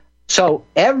 So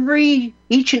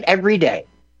each and every day,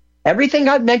 everything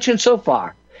I've mentioned so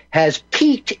far has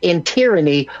peaked in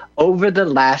tyranny over the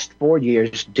last 4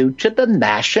 years due to the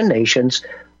machinations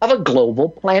of a global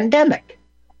pandemic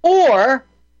or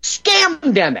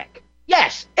scamdemic.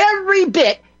 Yes, every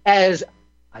bit as,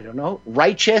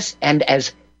 righteous and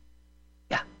as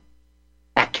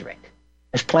accurate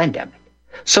as pandemic.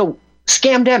 So,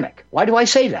 scamdemic. Why do I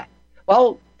say that?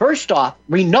 Well, first off,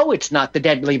 we know it's not the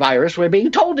deadly virus we're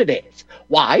being told it is.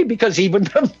 Why? Because even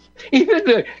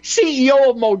the CEO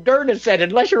of Moderna said,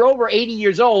 unless you're over 80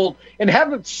 years old and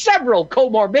have several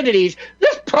comorbidities,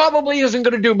 this probably isn't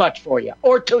going to do much for you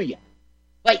or to you.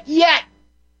 But yet,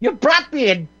 you brought the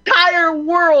entire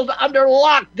world under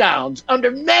lockdowns, under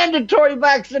mandatory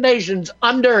vaccinations,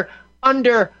 under.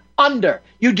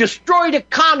 You destroyed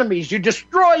economies. You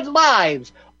destroyed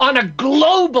lives on a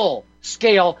global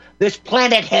scale this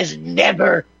planet has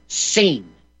never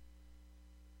seen.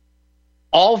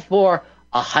 All for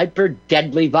a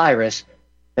hyper-deadly virus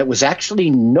that was actually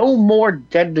no more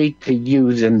deadly to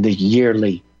you than the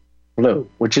yearly flu,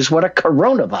 which is what a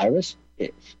coronavirus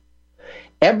is.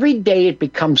 Every day it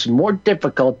becomes more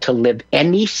difficult to live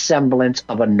any semblance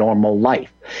of a normal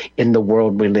life in the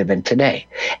world we live in today.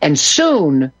 And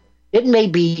soon it may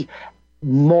be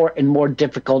more and more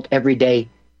difficult every day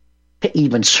to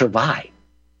even survive.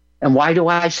 And why do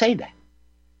I say that?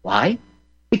 Why?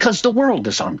 Because the world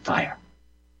is on fire.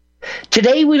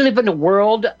 Today we live in a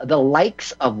world the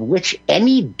likes of which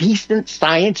any decent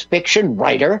science fiction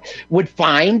writer would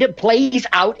find plays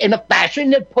out in a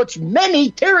fashion that puts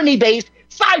many tyranny-based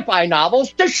sci-fi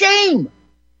novels to shame.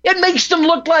 It makes them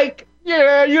look like,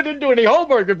 yeah, you didn't do any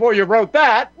homework before you wrote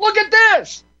that. Look at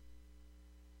this.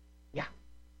 Yeah.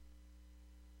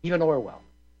 Even Orwell.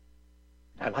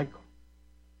 I like Orwell.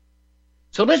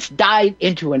 So let's dive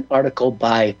into an article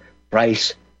by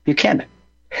Bryce Buchanan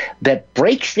that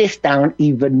breaks this down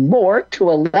even more to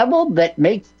a level that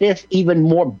makes this even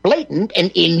more blatant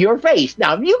and in your face.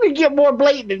 Now, if you can get more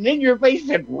blatant and in your face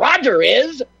than Roger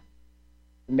is,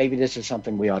 maybe this is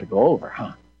something we ought to go over,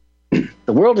 huh?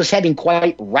 The world is heading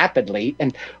quite rapidly.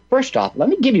 And first off, let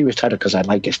me give you his title because I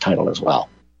like his title as well.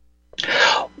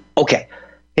 Okay.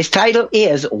 His title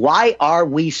is, Why Are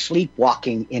We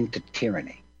Sleepwalking into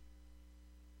Tyranny?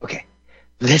 Okay.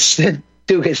 Listen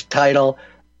to his title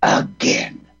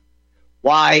again.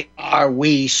 Why are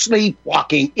we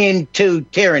sleepwalking into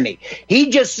tyranny? He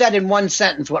just said in one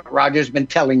sentence what Roger's been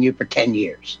telling you for 10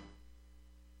 years.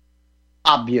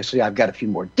 Obviously, I've got a few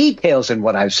more details in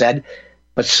what I've said,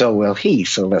 but so will he,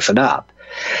 so listen up.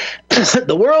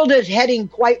 The world is heading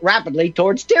quite rapidly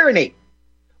towards tyranny.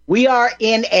 We are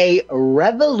in a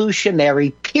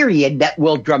revolutionary period that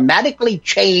will dramatically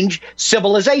change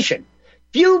civilization.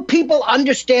 Few people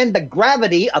understand the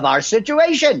gravity of our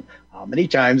situation. How many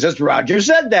times has Roger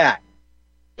said that?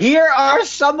 Here are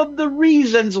some of the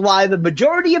reasons why the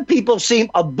majority of people seem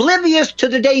oblivious to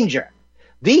the danger.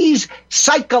 These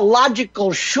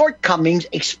psychological shortcomings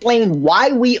explain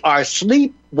why we are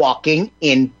sleepwalking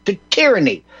into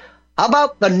tyranny. How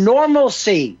about the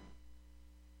normalcy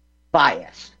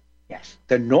bias? Yes,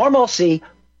 the normalcy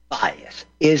bias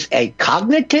is a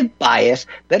cognitive bias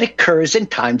that occurs in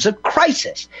times of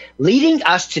crisis, leading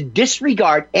us to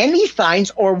disregard any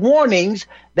signs or warnings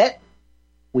that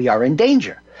we are in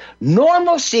danger.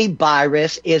 Normalcy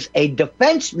bias is a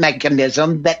defense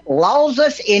mechanism that lulls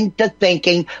us into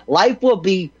thinking life will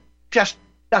be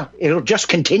it'll just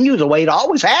continue the way it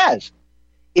always has.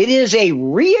 It is a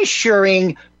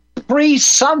reassuring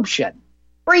presumption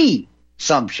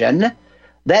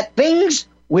that things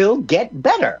will get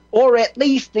better, or at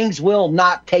least things will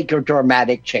not take a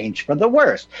dramatic change for the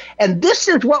worse. And this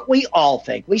is what we all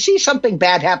think. We see something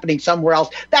bad happening somewhere else.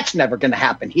 That's never going to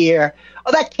happen here.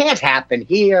 Or that can't happen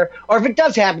here. Or if it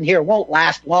does happen here, it won't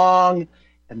last long.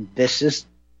 And this is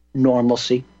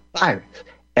normalcy bias.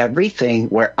 Everything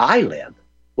where I live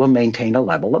will maintain a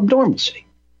level of normalcy.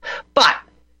 But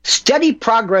steady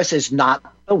progress is not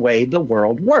the way the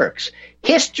world works.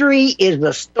 History is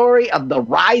the story of the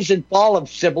rise and fall of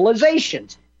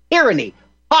civilizations. Tyranny,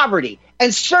 poverty,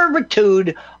 and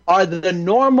servitude are the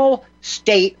normal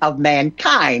state of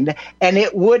mankind, and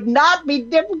it would not be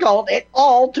difficult at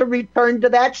all to return to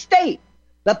that state.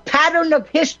 The pattern of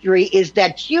history is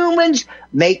that humans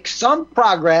make some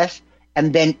progress,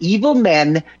 and then evil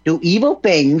men do evil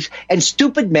things, and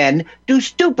stupid men do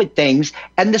stupid things,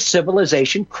 and the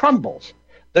civilization crumbles.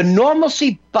 The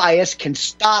normalcy bias can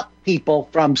stop people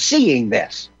from seeing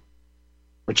this,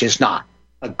 which is not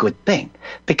a good thing,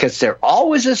 because they're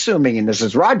always assuming, and this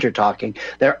is Roger talking,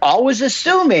 they're always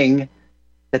assuming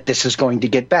that this is going to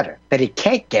get better, that it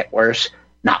can't get worse,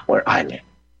 not where I live.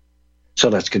 So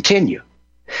let's continue.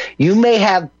 You may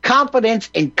have confidence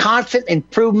in constant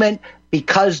improvement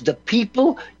because the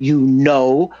people you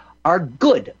know are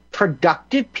good,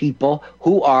 productive people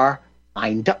who are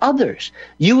kind to others.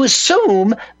 You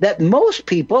assume that most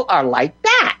people are like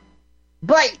that.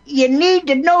 But you need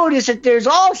to notice that there's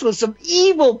also some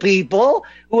evil people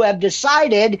who have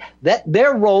decided that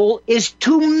their role is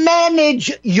to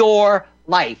manage your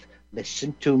life.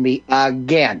 Listen to me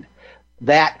again.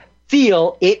 That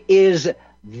feel it is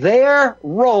their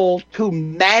role to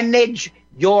manage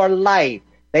your life.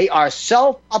 They are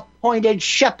self-appointed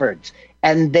shepherds,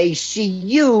 and they see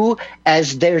you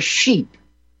as their sheep.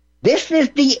 This is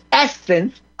the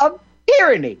essence of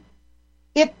tyranny.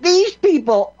 If these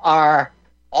people are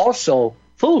also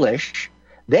foolish,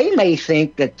 they may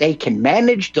think that they can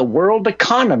manage the world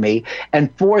economy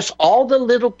and force all the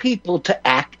little people to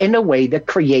act in a way that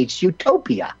creates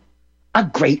utopia. A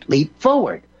great leap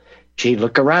forward. Gee,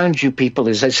 look around you people.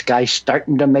 Is this guy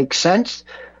starting to make sense?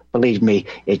 Believe me,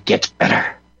 it gets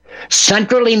better.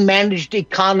 Centrally managed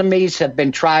economies have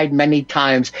been tried many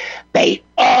times. They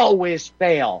always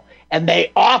fail, and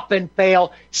they often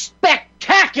fail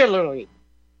spectacularly.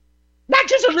 Not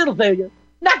just a little failure,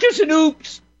 not just an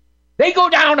oops. They go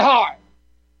down hard.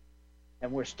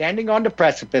 And we're standing on the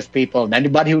precipice, people, and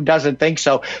anybody who doesn't think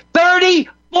so,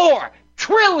 $34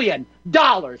 trillion.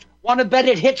 Want to bet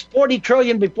it hits $40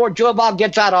 trillion before Joe Bob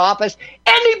gets out of office?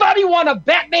 Anybody want to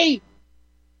bet me?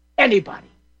 Anybody.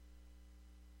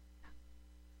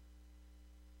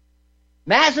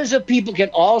 Masses of people can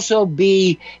also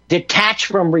be detached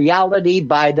from reality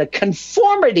by the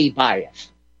conformity bias,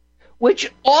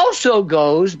 which also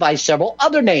goes by several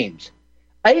other names.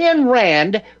 Ayn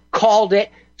Rand called it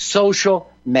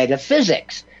social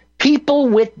metaphysics. People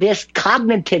with this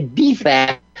cognitive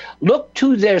defect look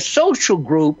to their social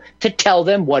group to tell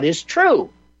them what is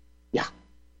true. Yeah.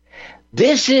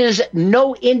 This is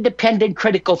no independent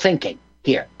critical thinking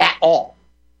here at all.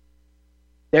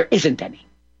 There isn't any.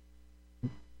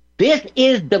 This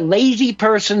is the lazy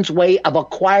person's way of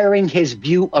acquiring his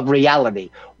view of reality.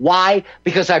 Why?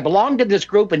 Because I belong to this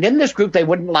group, and in this group, they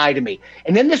wouldn't lie to me.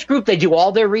 And in this group, they do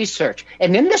all their research.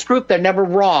 And in this group, they're never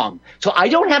wrong. So I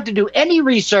don't have to do any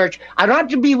research. I don't have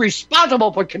to be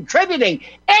responsible for contributing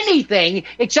anything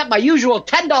except my usual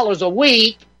 $10 a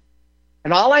week.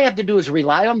 And all I have to do is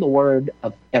rely on the word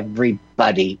of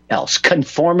everybody else.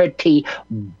 Conformity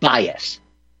bias.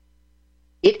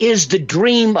 It is the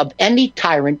dream of any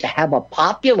tyrant to have a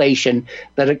population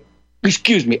that,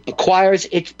 acquires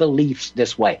its beliefs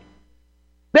this way.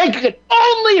 They can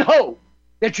only hope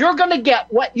that you're going to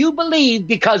get what you believe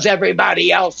because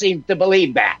everybody else seems to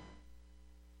believe that.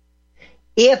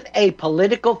 If a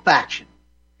political faction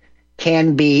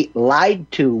can be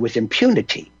lied to with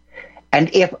impunity, and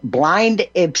if blind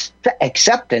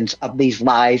acceptance of these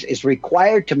lies is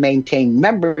required to maintain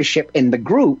membership in the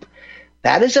group,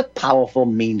 that is a powerful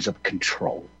means of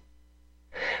control.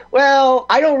 Well,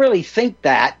 I don't really think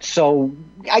that, so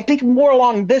I think more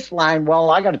along this line, well,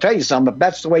 I got to tell you something, if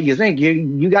that's the way you think,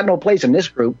 you got no place in this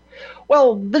group.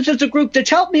 Well, this is a group that's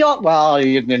helped me out. Well,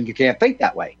 then you can't think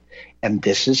that way. And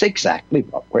this is exactly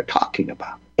what we're talking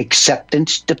about.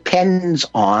 Acceptance depends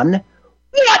on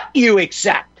what you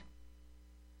accept.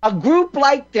 A group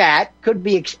like that could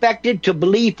be expected to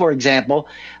believe, for example,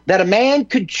 that a man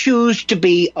could choose to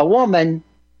be a woman,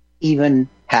 even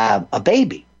have a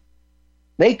baby.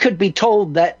 They could be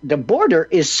told that the border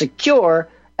is secure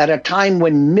at a time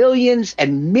when millions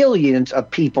and millions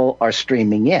of people are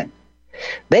streaming in.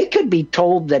 They could be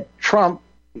told that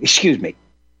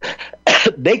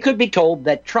they could be told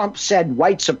that Trump said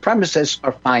white supremacists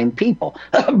are fine people.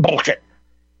 Bullshit.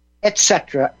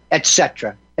 Etc.,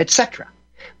 etc., etc.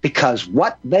 Because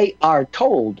what they are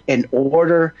told in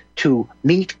order to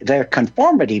meet their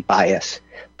conformity bias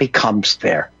becomes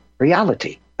their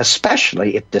reality,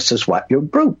 especially if this is what your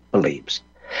group believes.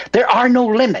 There are no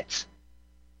limits.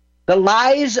 The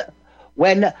lies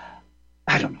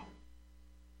I don't know.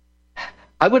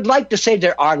 I would like to say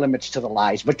there are limits to the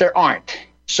lies, but there aren't.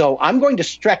 So I'm going to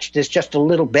stretch this just a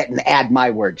little bit and add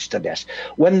my words to this.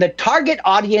 When the target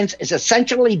audience is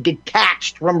essentially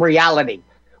detached from reality,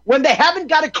 when they haven't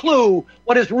got a clue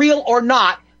what is real or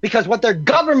not, because what their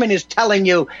government is telling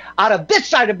you out of this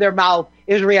side of their mouth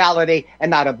is reality,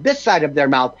 and out of this side of their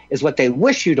mouth is what they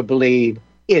wish you to believe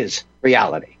is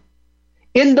reality.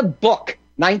 In the book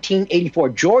 1984,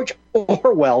 George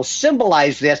Orwell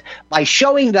symbolized this by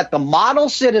showing that the model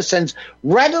citizens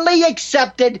readily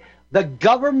accepted the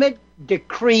government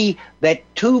decree that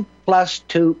 2 +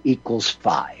 2 =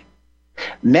 5.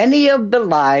 Many of the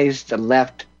lies the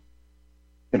left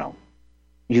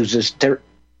uses, they're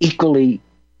equally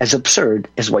as absurd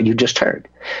as what you just heard.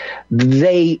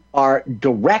 They are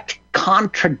direct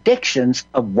contradictions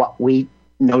of what we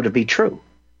know to be true.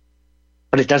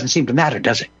 But it doesn't seem to matter,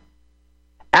 does it?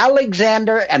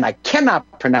 Alexander, and I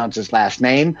cannot pronounce his last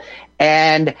name,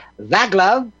 and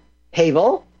Václav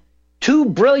Havel, two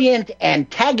brilliant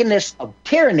antagonists of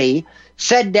tyranny,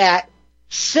 said that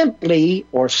simply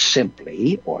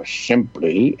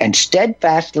and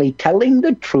steadfastly telling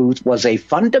the truth was a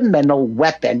fundamental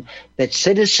weapon that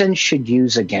citizens should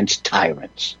use against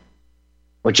tyrants,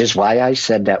 which is why I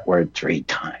said that word 3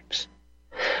 times.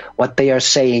 What they are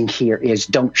saying here is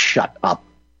don't shut up,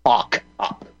 fuck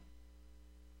up.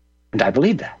 And I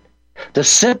believe that. The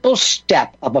simple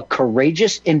step of a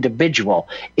courageous individual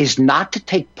is not to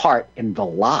take part in the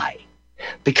lie,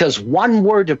 because one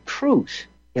word of truth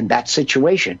in that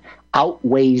situation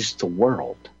outweighs the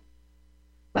world.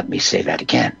 Let me say that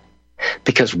again.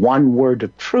 Because one word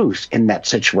of truth in that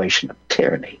situation of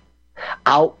tyranny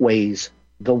outweighs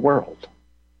the world.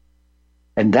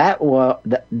 And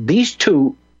these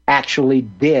two actually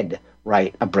did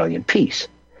write a brilliant piece.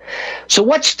 So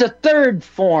what's the third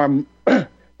form,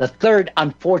 the third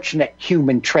unfortunate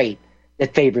human trait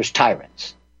that favors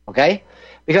tyrants? Okay?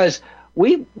 Because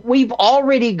we've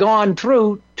already gone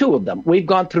through 2 of them. We've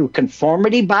gone through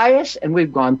conformity bias and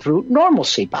we've gone through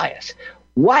normalcy bias.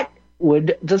 What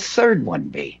would the third one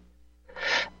be?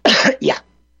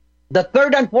 The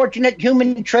third unfortunate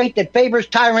human trait that favors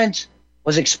tyrants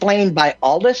was explained by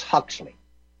Aldous Huxley.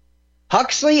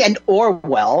 Huxley and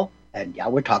Orwell, and yeah,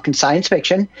 we're talking science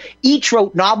fiction, each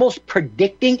wrote novels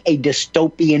predicting a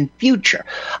dystopian future.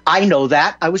 I know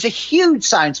that. I was a huge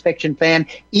science fiction fan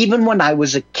even when I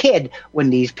was a kid when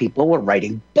these people were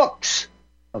writing books.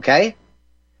 Okay?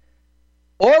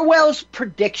 Orwell's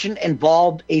prediction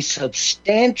involved a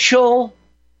substantial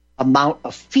amount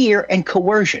of fear and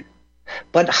coercion.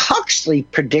 But Huxley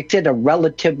predicted a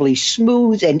relatively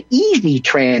smooth and easy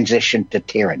transition to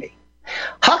tyranny.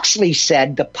 Huxley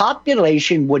said the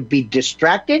population would be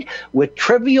distracted with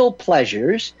trivial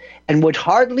pleasures and would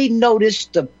hardly notice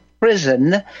the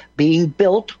prison being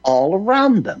built all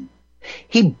around them.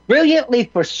 He brilliantly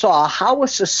foresaw how a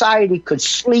society could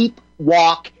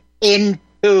sleepwalk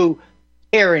into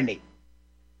tyranny.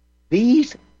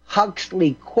 These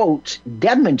Huxley quotes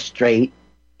demonstrate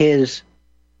his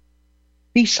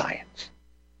science.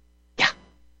 Yeah.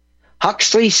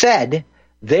 Huxley said,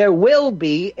 there will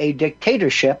be a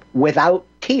dictatorship without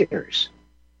tears.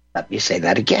 Let me say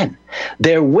that again.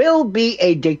 There will be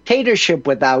a dictatorship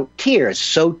without tears,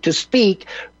 so to speak,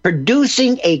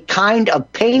 producing a kind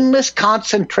of painless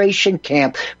concentration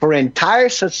camp for entire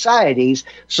societies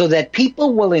so that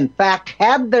people will in fact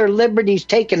have their liberties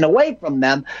taken away from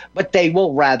them, but they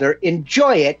will rather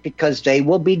enjoy it because they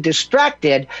will be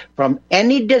distracted from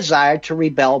any desire to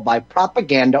rebel by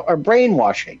propaganda or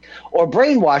brainwashing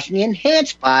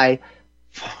enhanced by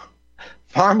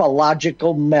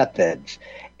pharmacological methods.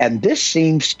 And this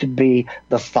seems to be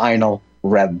the final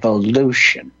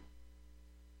revolution.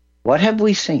 What have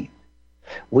we seen?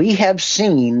 We have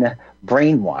seen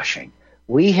brainwashing.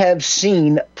 We have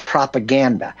seen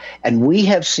propaganda. And we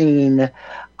have seen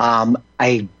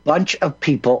a bunch of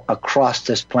people across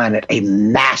this planet, a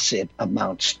massive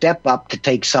amount, step up to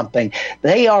take something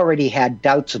they already had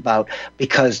doubts about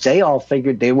because they all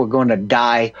figured they were going to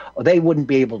die or they wouldn't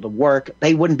be able to work.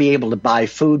 They wouldn't be able to buy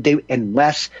food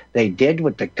unless they did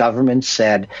what the government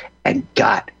said and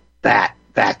got that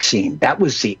vaccine. That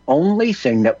was the only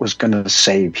thing that was going to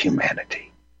save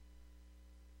humanity.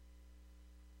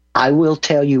 I will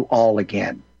tell you all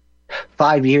again.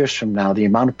 5 years from now, the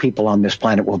amount of people on this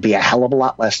planet will be a hell of a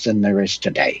lot less than there is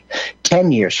today.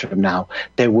 10 years from now,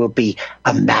 there will be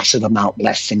a massive amount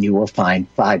less than you will find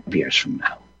 5 years from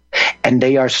now. And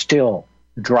they are still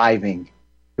driving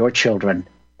your children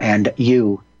and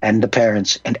you and the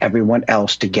parents and everyone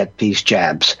else to get these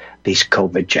jabs, these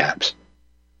COVID jabs.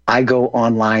 I go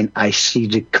online, I see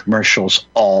the commercials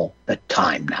all the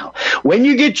time now. When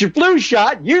you get your flu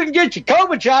shot, you can get your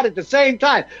COVID shot at the same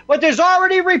time. But there's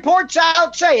already reports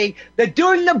out saying that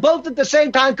doing them both at the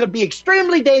same time could be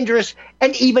extremely dangerous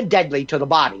and even deadly to the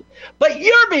body. But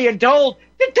you're being told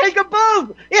to take them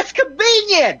both. It's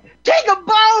convenient. Take them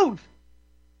both.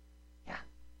 Yeah.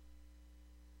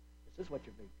 This is what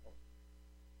you're being told.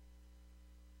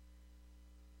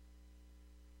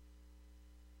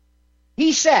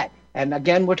 He said, and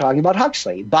again, we're talking about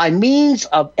Huxley, by means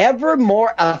of ever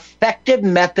more effective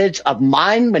methods of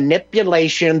mind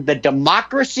manipulation, the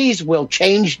democracies will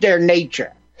change their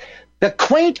nature. The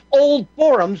quaint old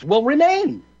forms will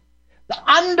remain. The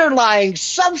underlying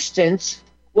substance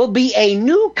will be a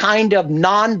new kind of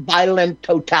nonviolent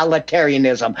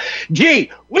totalitarianism.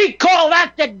 Gee, we call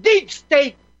that the deep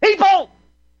state, people!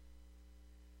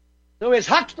 So is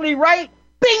Huxley right?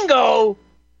 Bingo!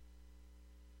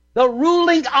 The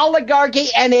ruling oligarchy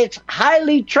and its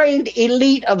highly trained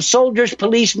elite of soldiers,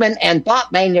 policemen, and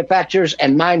thought manufacturers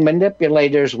and mind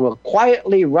manipulators will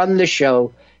quietly run the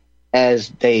show as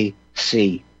they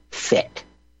see fit.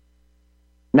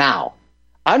 Now,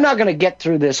 I'm not going to get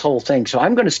through this whole thing, so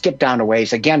I'm going to skip down a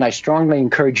ways. Again, I strongly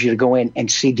encourage you to go in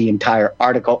and see the entire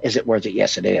article. Is it worth it?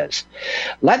 Yes, it is.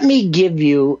 Let me give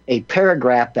you a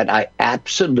paragraph that I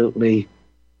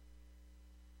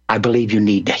believe you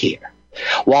need to hear.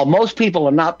 While most people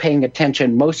are not paying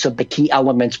attention, most of the key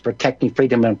elements protecting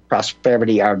freedom and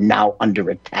prosperity are now under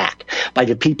attack by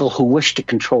the people who wish to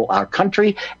control our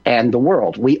country and the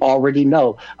world. We already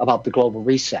know about the global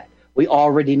reset. We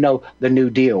already know the New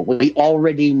Deal. We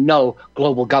already know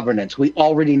global governance. We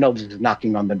already know this is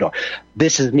knocking on the door.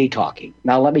 This is me talking.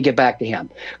 Now let me get back to him.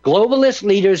 Globalist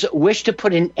leaders wish to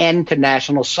put an end to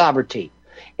national sovereignty,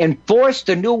 enforce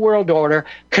the New World Order,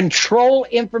 control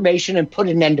information, and put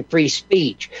an end to free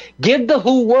speech. Give the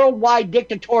WHO worldwide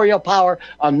dictatorial power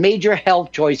on major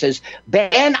health choices,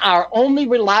 ban our only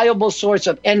reliable source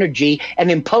of energy,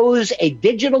 and impose a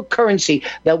digital currency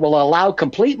that will allow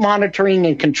complete monitoring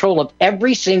and control of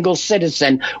every single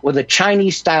citizen with a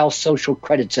Chinese-style social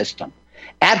credit system.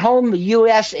 At home, the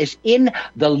U.S. is in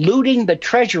the looting the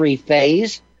treasury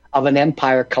phase of an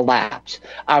empire collapse.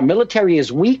 Our military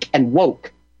is weak and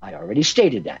woke. I already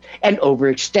stated that, and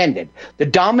overextended. The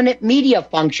dominant media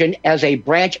function as a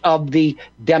branch of the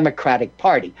Democratic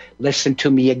Party. Listen to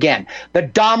me again. The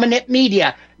dominant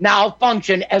media now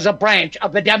function as a branch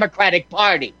of the Democratic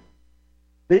Party.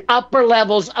 The upper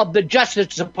levels of the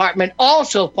Justice Department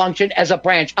also function as a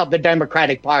branch of the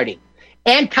Democratic Party.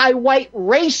 Anti-white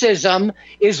racism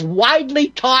is widely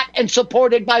taught and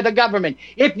supported by the government.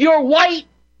 If you're white,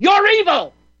 you're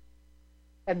evil.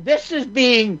 And this is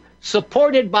being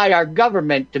supported by our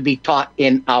government to be taught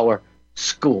in our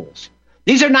schools.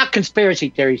 These are not conspiracy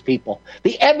theories, people.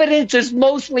 The evidence is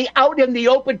mostly out in the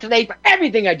open today for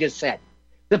everything I just said.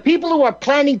 The people who are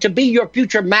planning to be your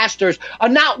future masters are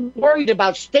not worried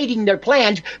about stating their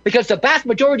plans because the vast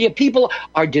majority of people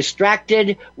are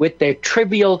distracted with their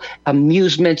trivial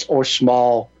amusements or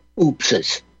small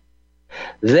oopses.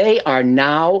 They are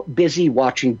now busy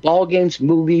watching ball games,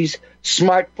 movies,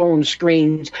 smartphone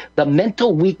screens. The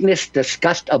mental weakness,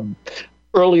 disgust of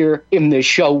earlier in this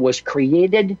show, was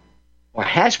created or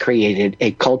has created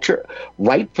a culture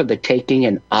ripe for the taking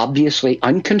and obviously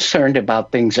unconcerned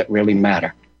about things that really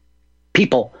matter.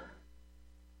 People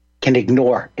can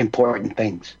ignore important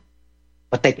things,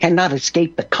 but they cannot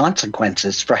escape the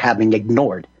consequences for having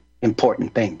ignored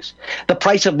important things. The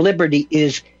price of liberty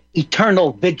is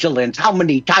eternal vigilance. How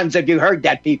many times have you heard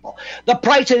that, people? The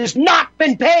price has not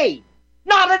been paid.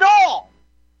 Not at all.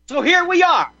 So here we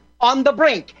are on the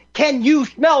brink. Can you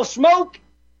smell smoke?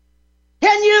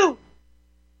 Can you?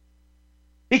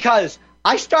 Because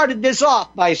I started this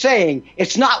off by saying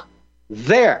it's not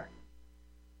their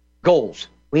goals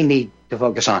we need to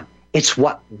focus on. It's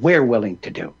what we're willing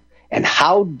to do. And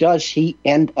how does he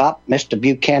end up, Mr.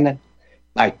 Buchanan?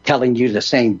 By telling you the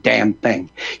same damn thing.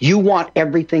 You want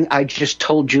everything I just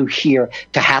told you here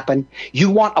to happen? You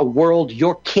want a world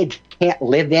your kids can't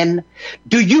live in?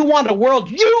 Do you want a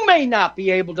world you may not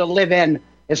be able to live in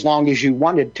as long as you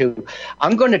wanted to?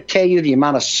 I'm going to tell you the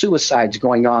amount of suicides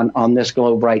going on this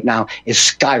globe right now is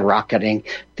skyrocketing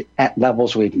at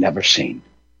levels we've never seen.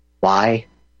 Why?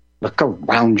 Look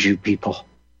around you, people.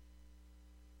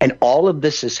 And all of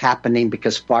this is happening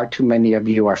because far too many of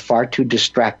you are far too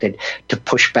distracted to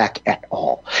push back at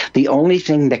all. The only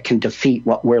thing that can defeat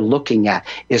what we're looking at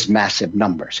is massive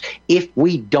numbers. If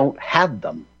we don't have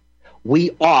them,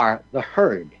 we are the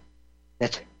herd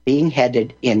that's being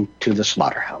headed into the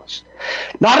slaughterhouse.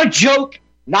 Not a joke,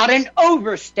 not an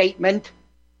overstatement,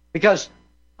 because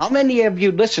how many of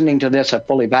you listening to this are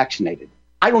fully vaccinated?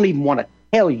 I don't even want to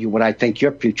tell you what I think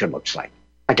your future looks like.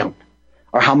 I don't.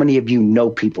 Or how many of you know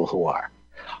people who are?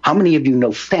 How many of you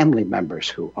know family members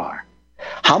who are?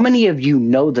 How many of you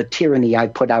know the tyranny I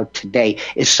put out today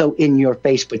is so in your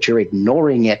face, but you're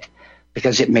ignoring it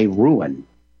because it may ruin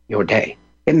your day?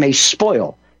 It may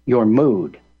spoil your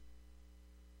mood.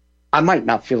 I might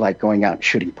not feel like going out and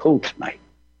shooting pool tonight.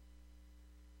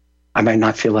 I might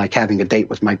not feel like having a date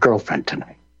with my girlfriend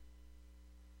tonight.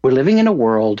 We're living in a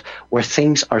world where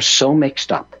things are so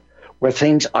mixed up, where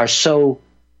things are so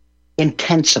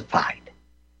intensified.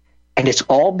 And it's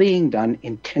all being done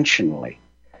intentionally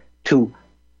to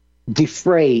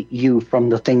defray you from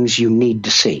the things you need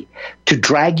to see, to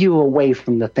drag you away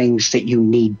from the things that you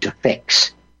need to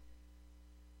fix,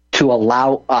 to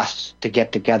allow us to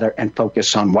get together and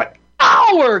focus on what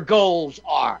our goals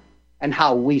are and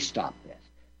how we stop this.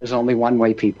 There's only one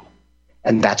way, people,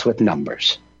 and that's with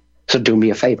numbers. So do me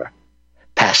a favor.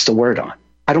 Pass the word on.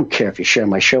 I don't care if you share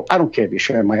my show. I don't care if you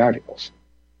share my articles.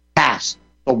 Pass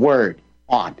the word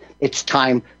on. It's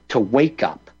time to wake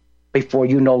up before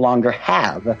you no longer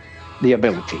have the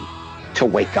ability to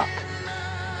wake up.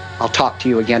 I'll talk to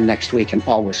you again next week, and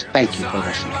always thank you for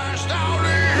listening.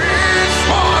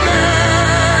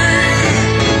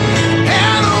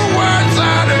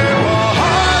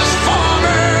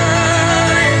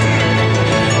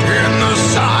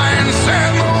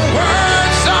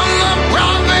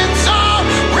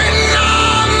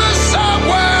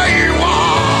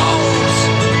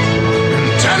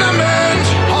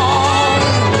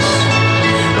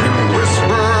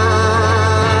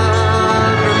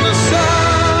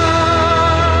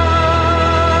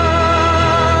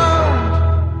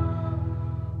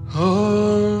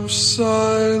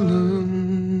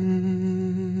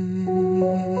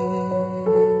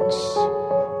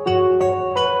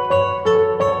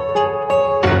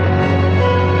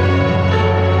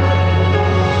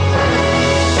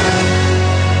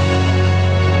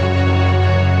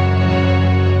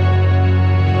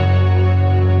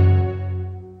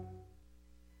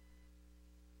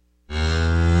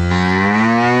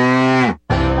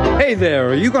 There,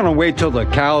 are you going to wait till the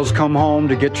cows come home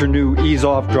to get your new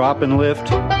ease-off drop-and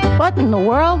lift? What in the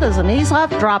world is an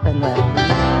ease-off drop-and lift?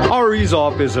 Our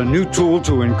ease-off is a new tool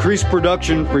to increase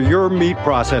production for your meat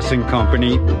processing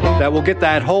company that will get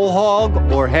that whole hog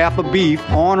or half a beef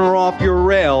on or off your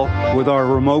rail with our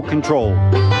remote control.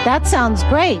 That sounds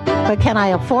great, but can I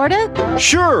afford it?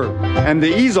 Sure, and the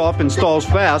ease-off installs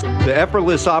fast. The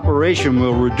effortless operation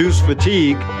will reduce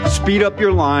fatigue, speed up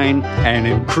your line, and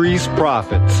increase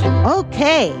profits.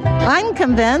 Okay, I'm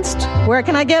convinced. Where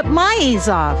can I get my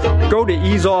ease-off? Go to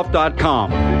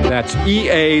easeoff.com. That's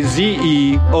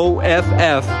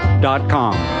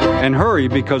EAZEOFF.com. And hurry,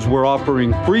 because we're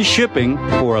offering free shipping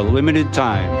for a limited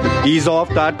time.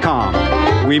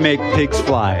 Easeoff.com. We make pigs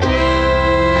fly.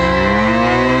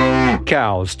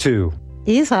 Cows, too.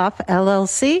 Easeoff,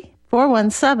 LLC,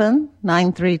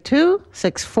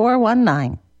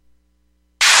 417-932-6419.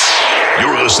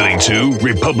 You're listening to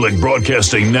Republic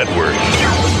Broadcasting Network,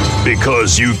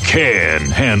 because you can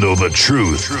handle the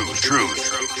truth.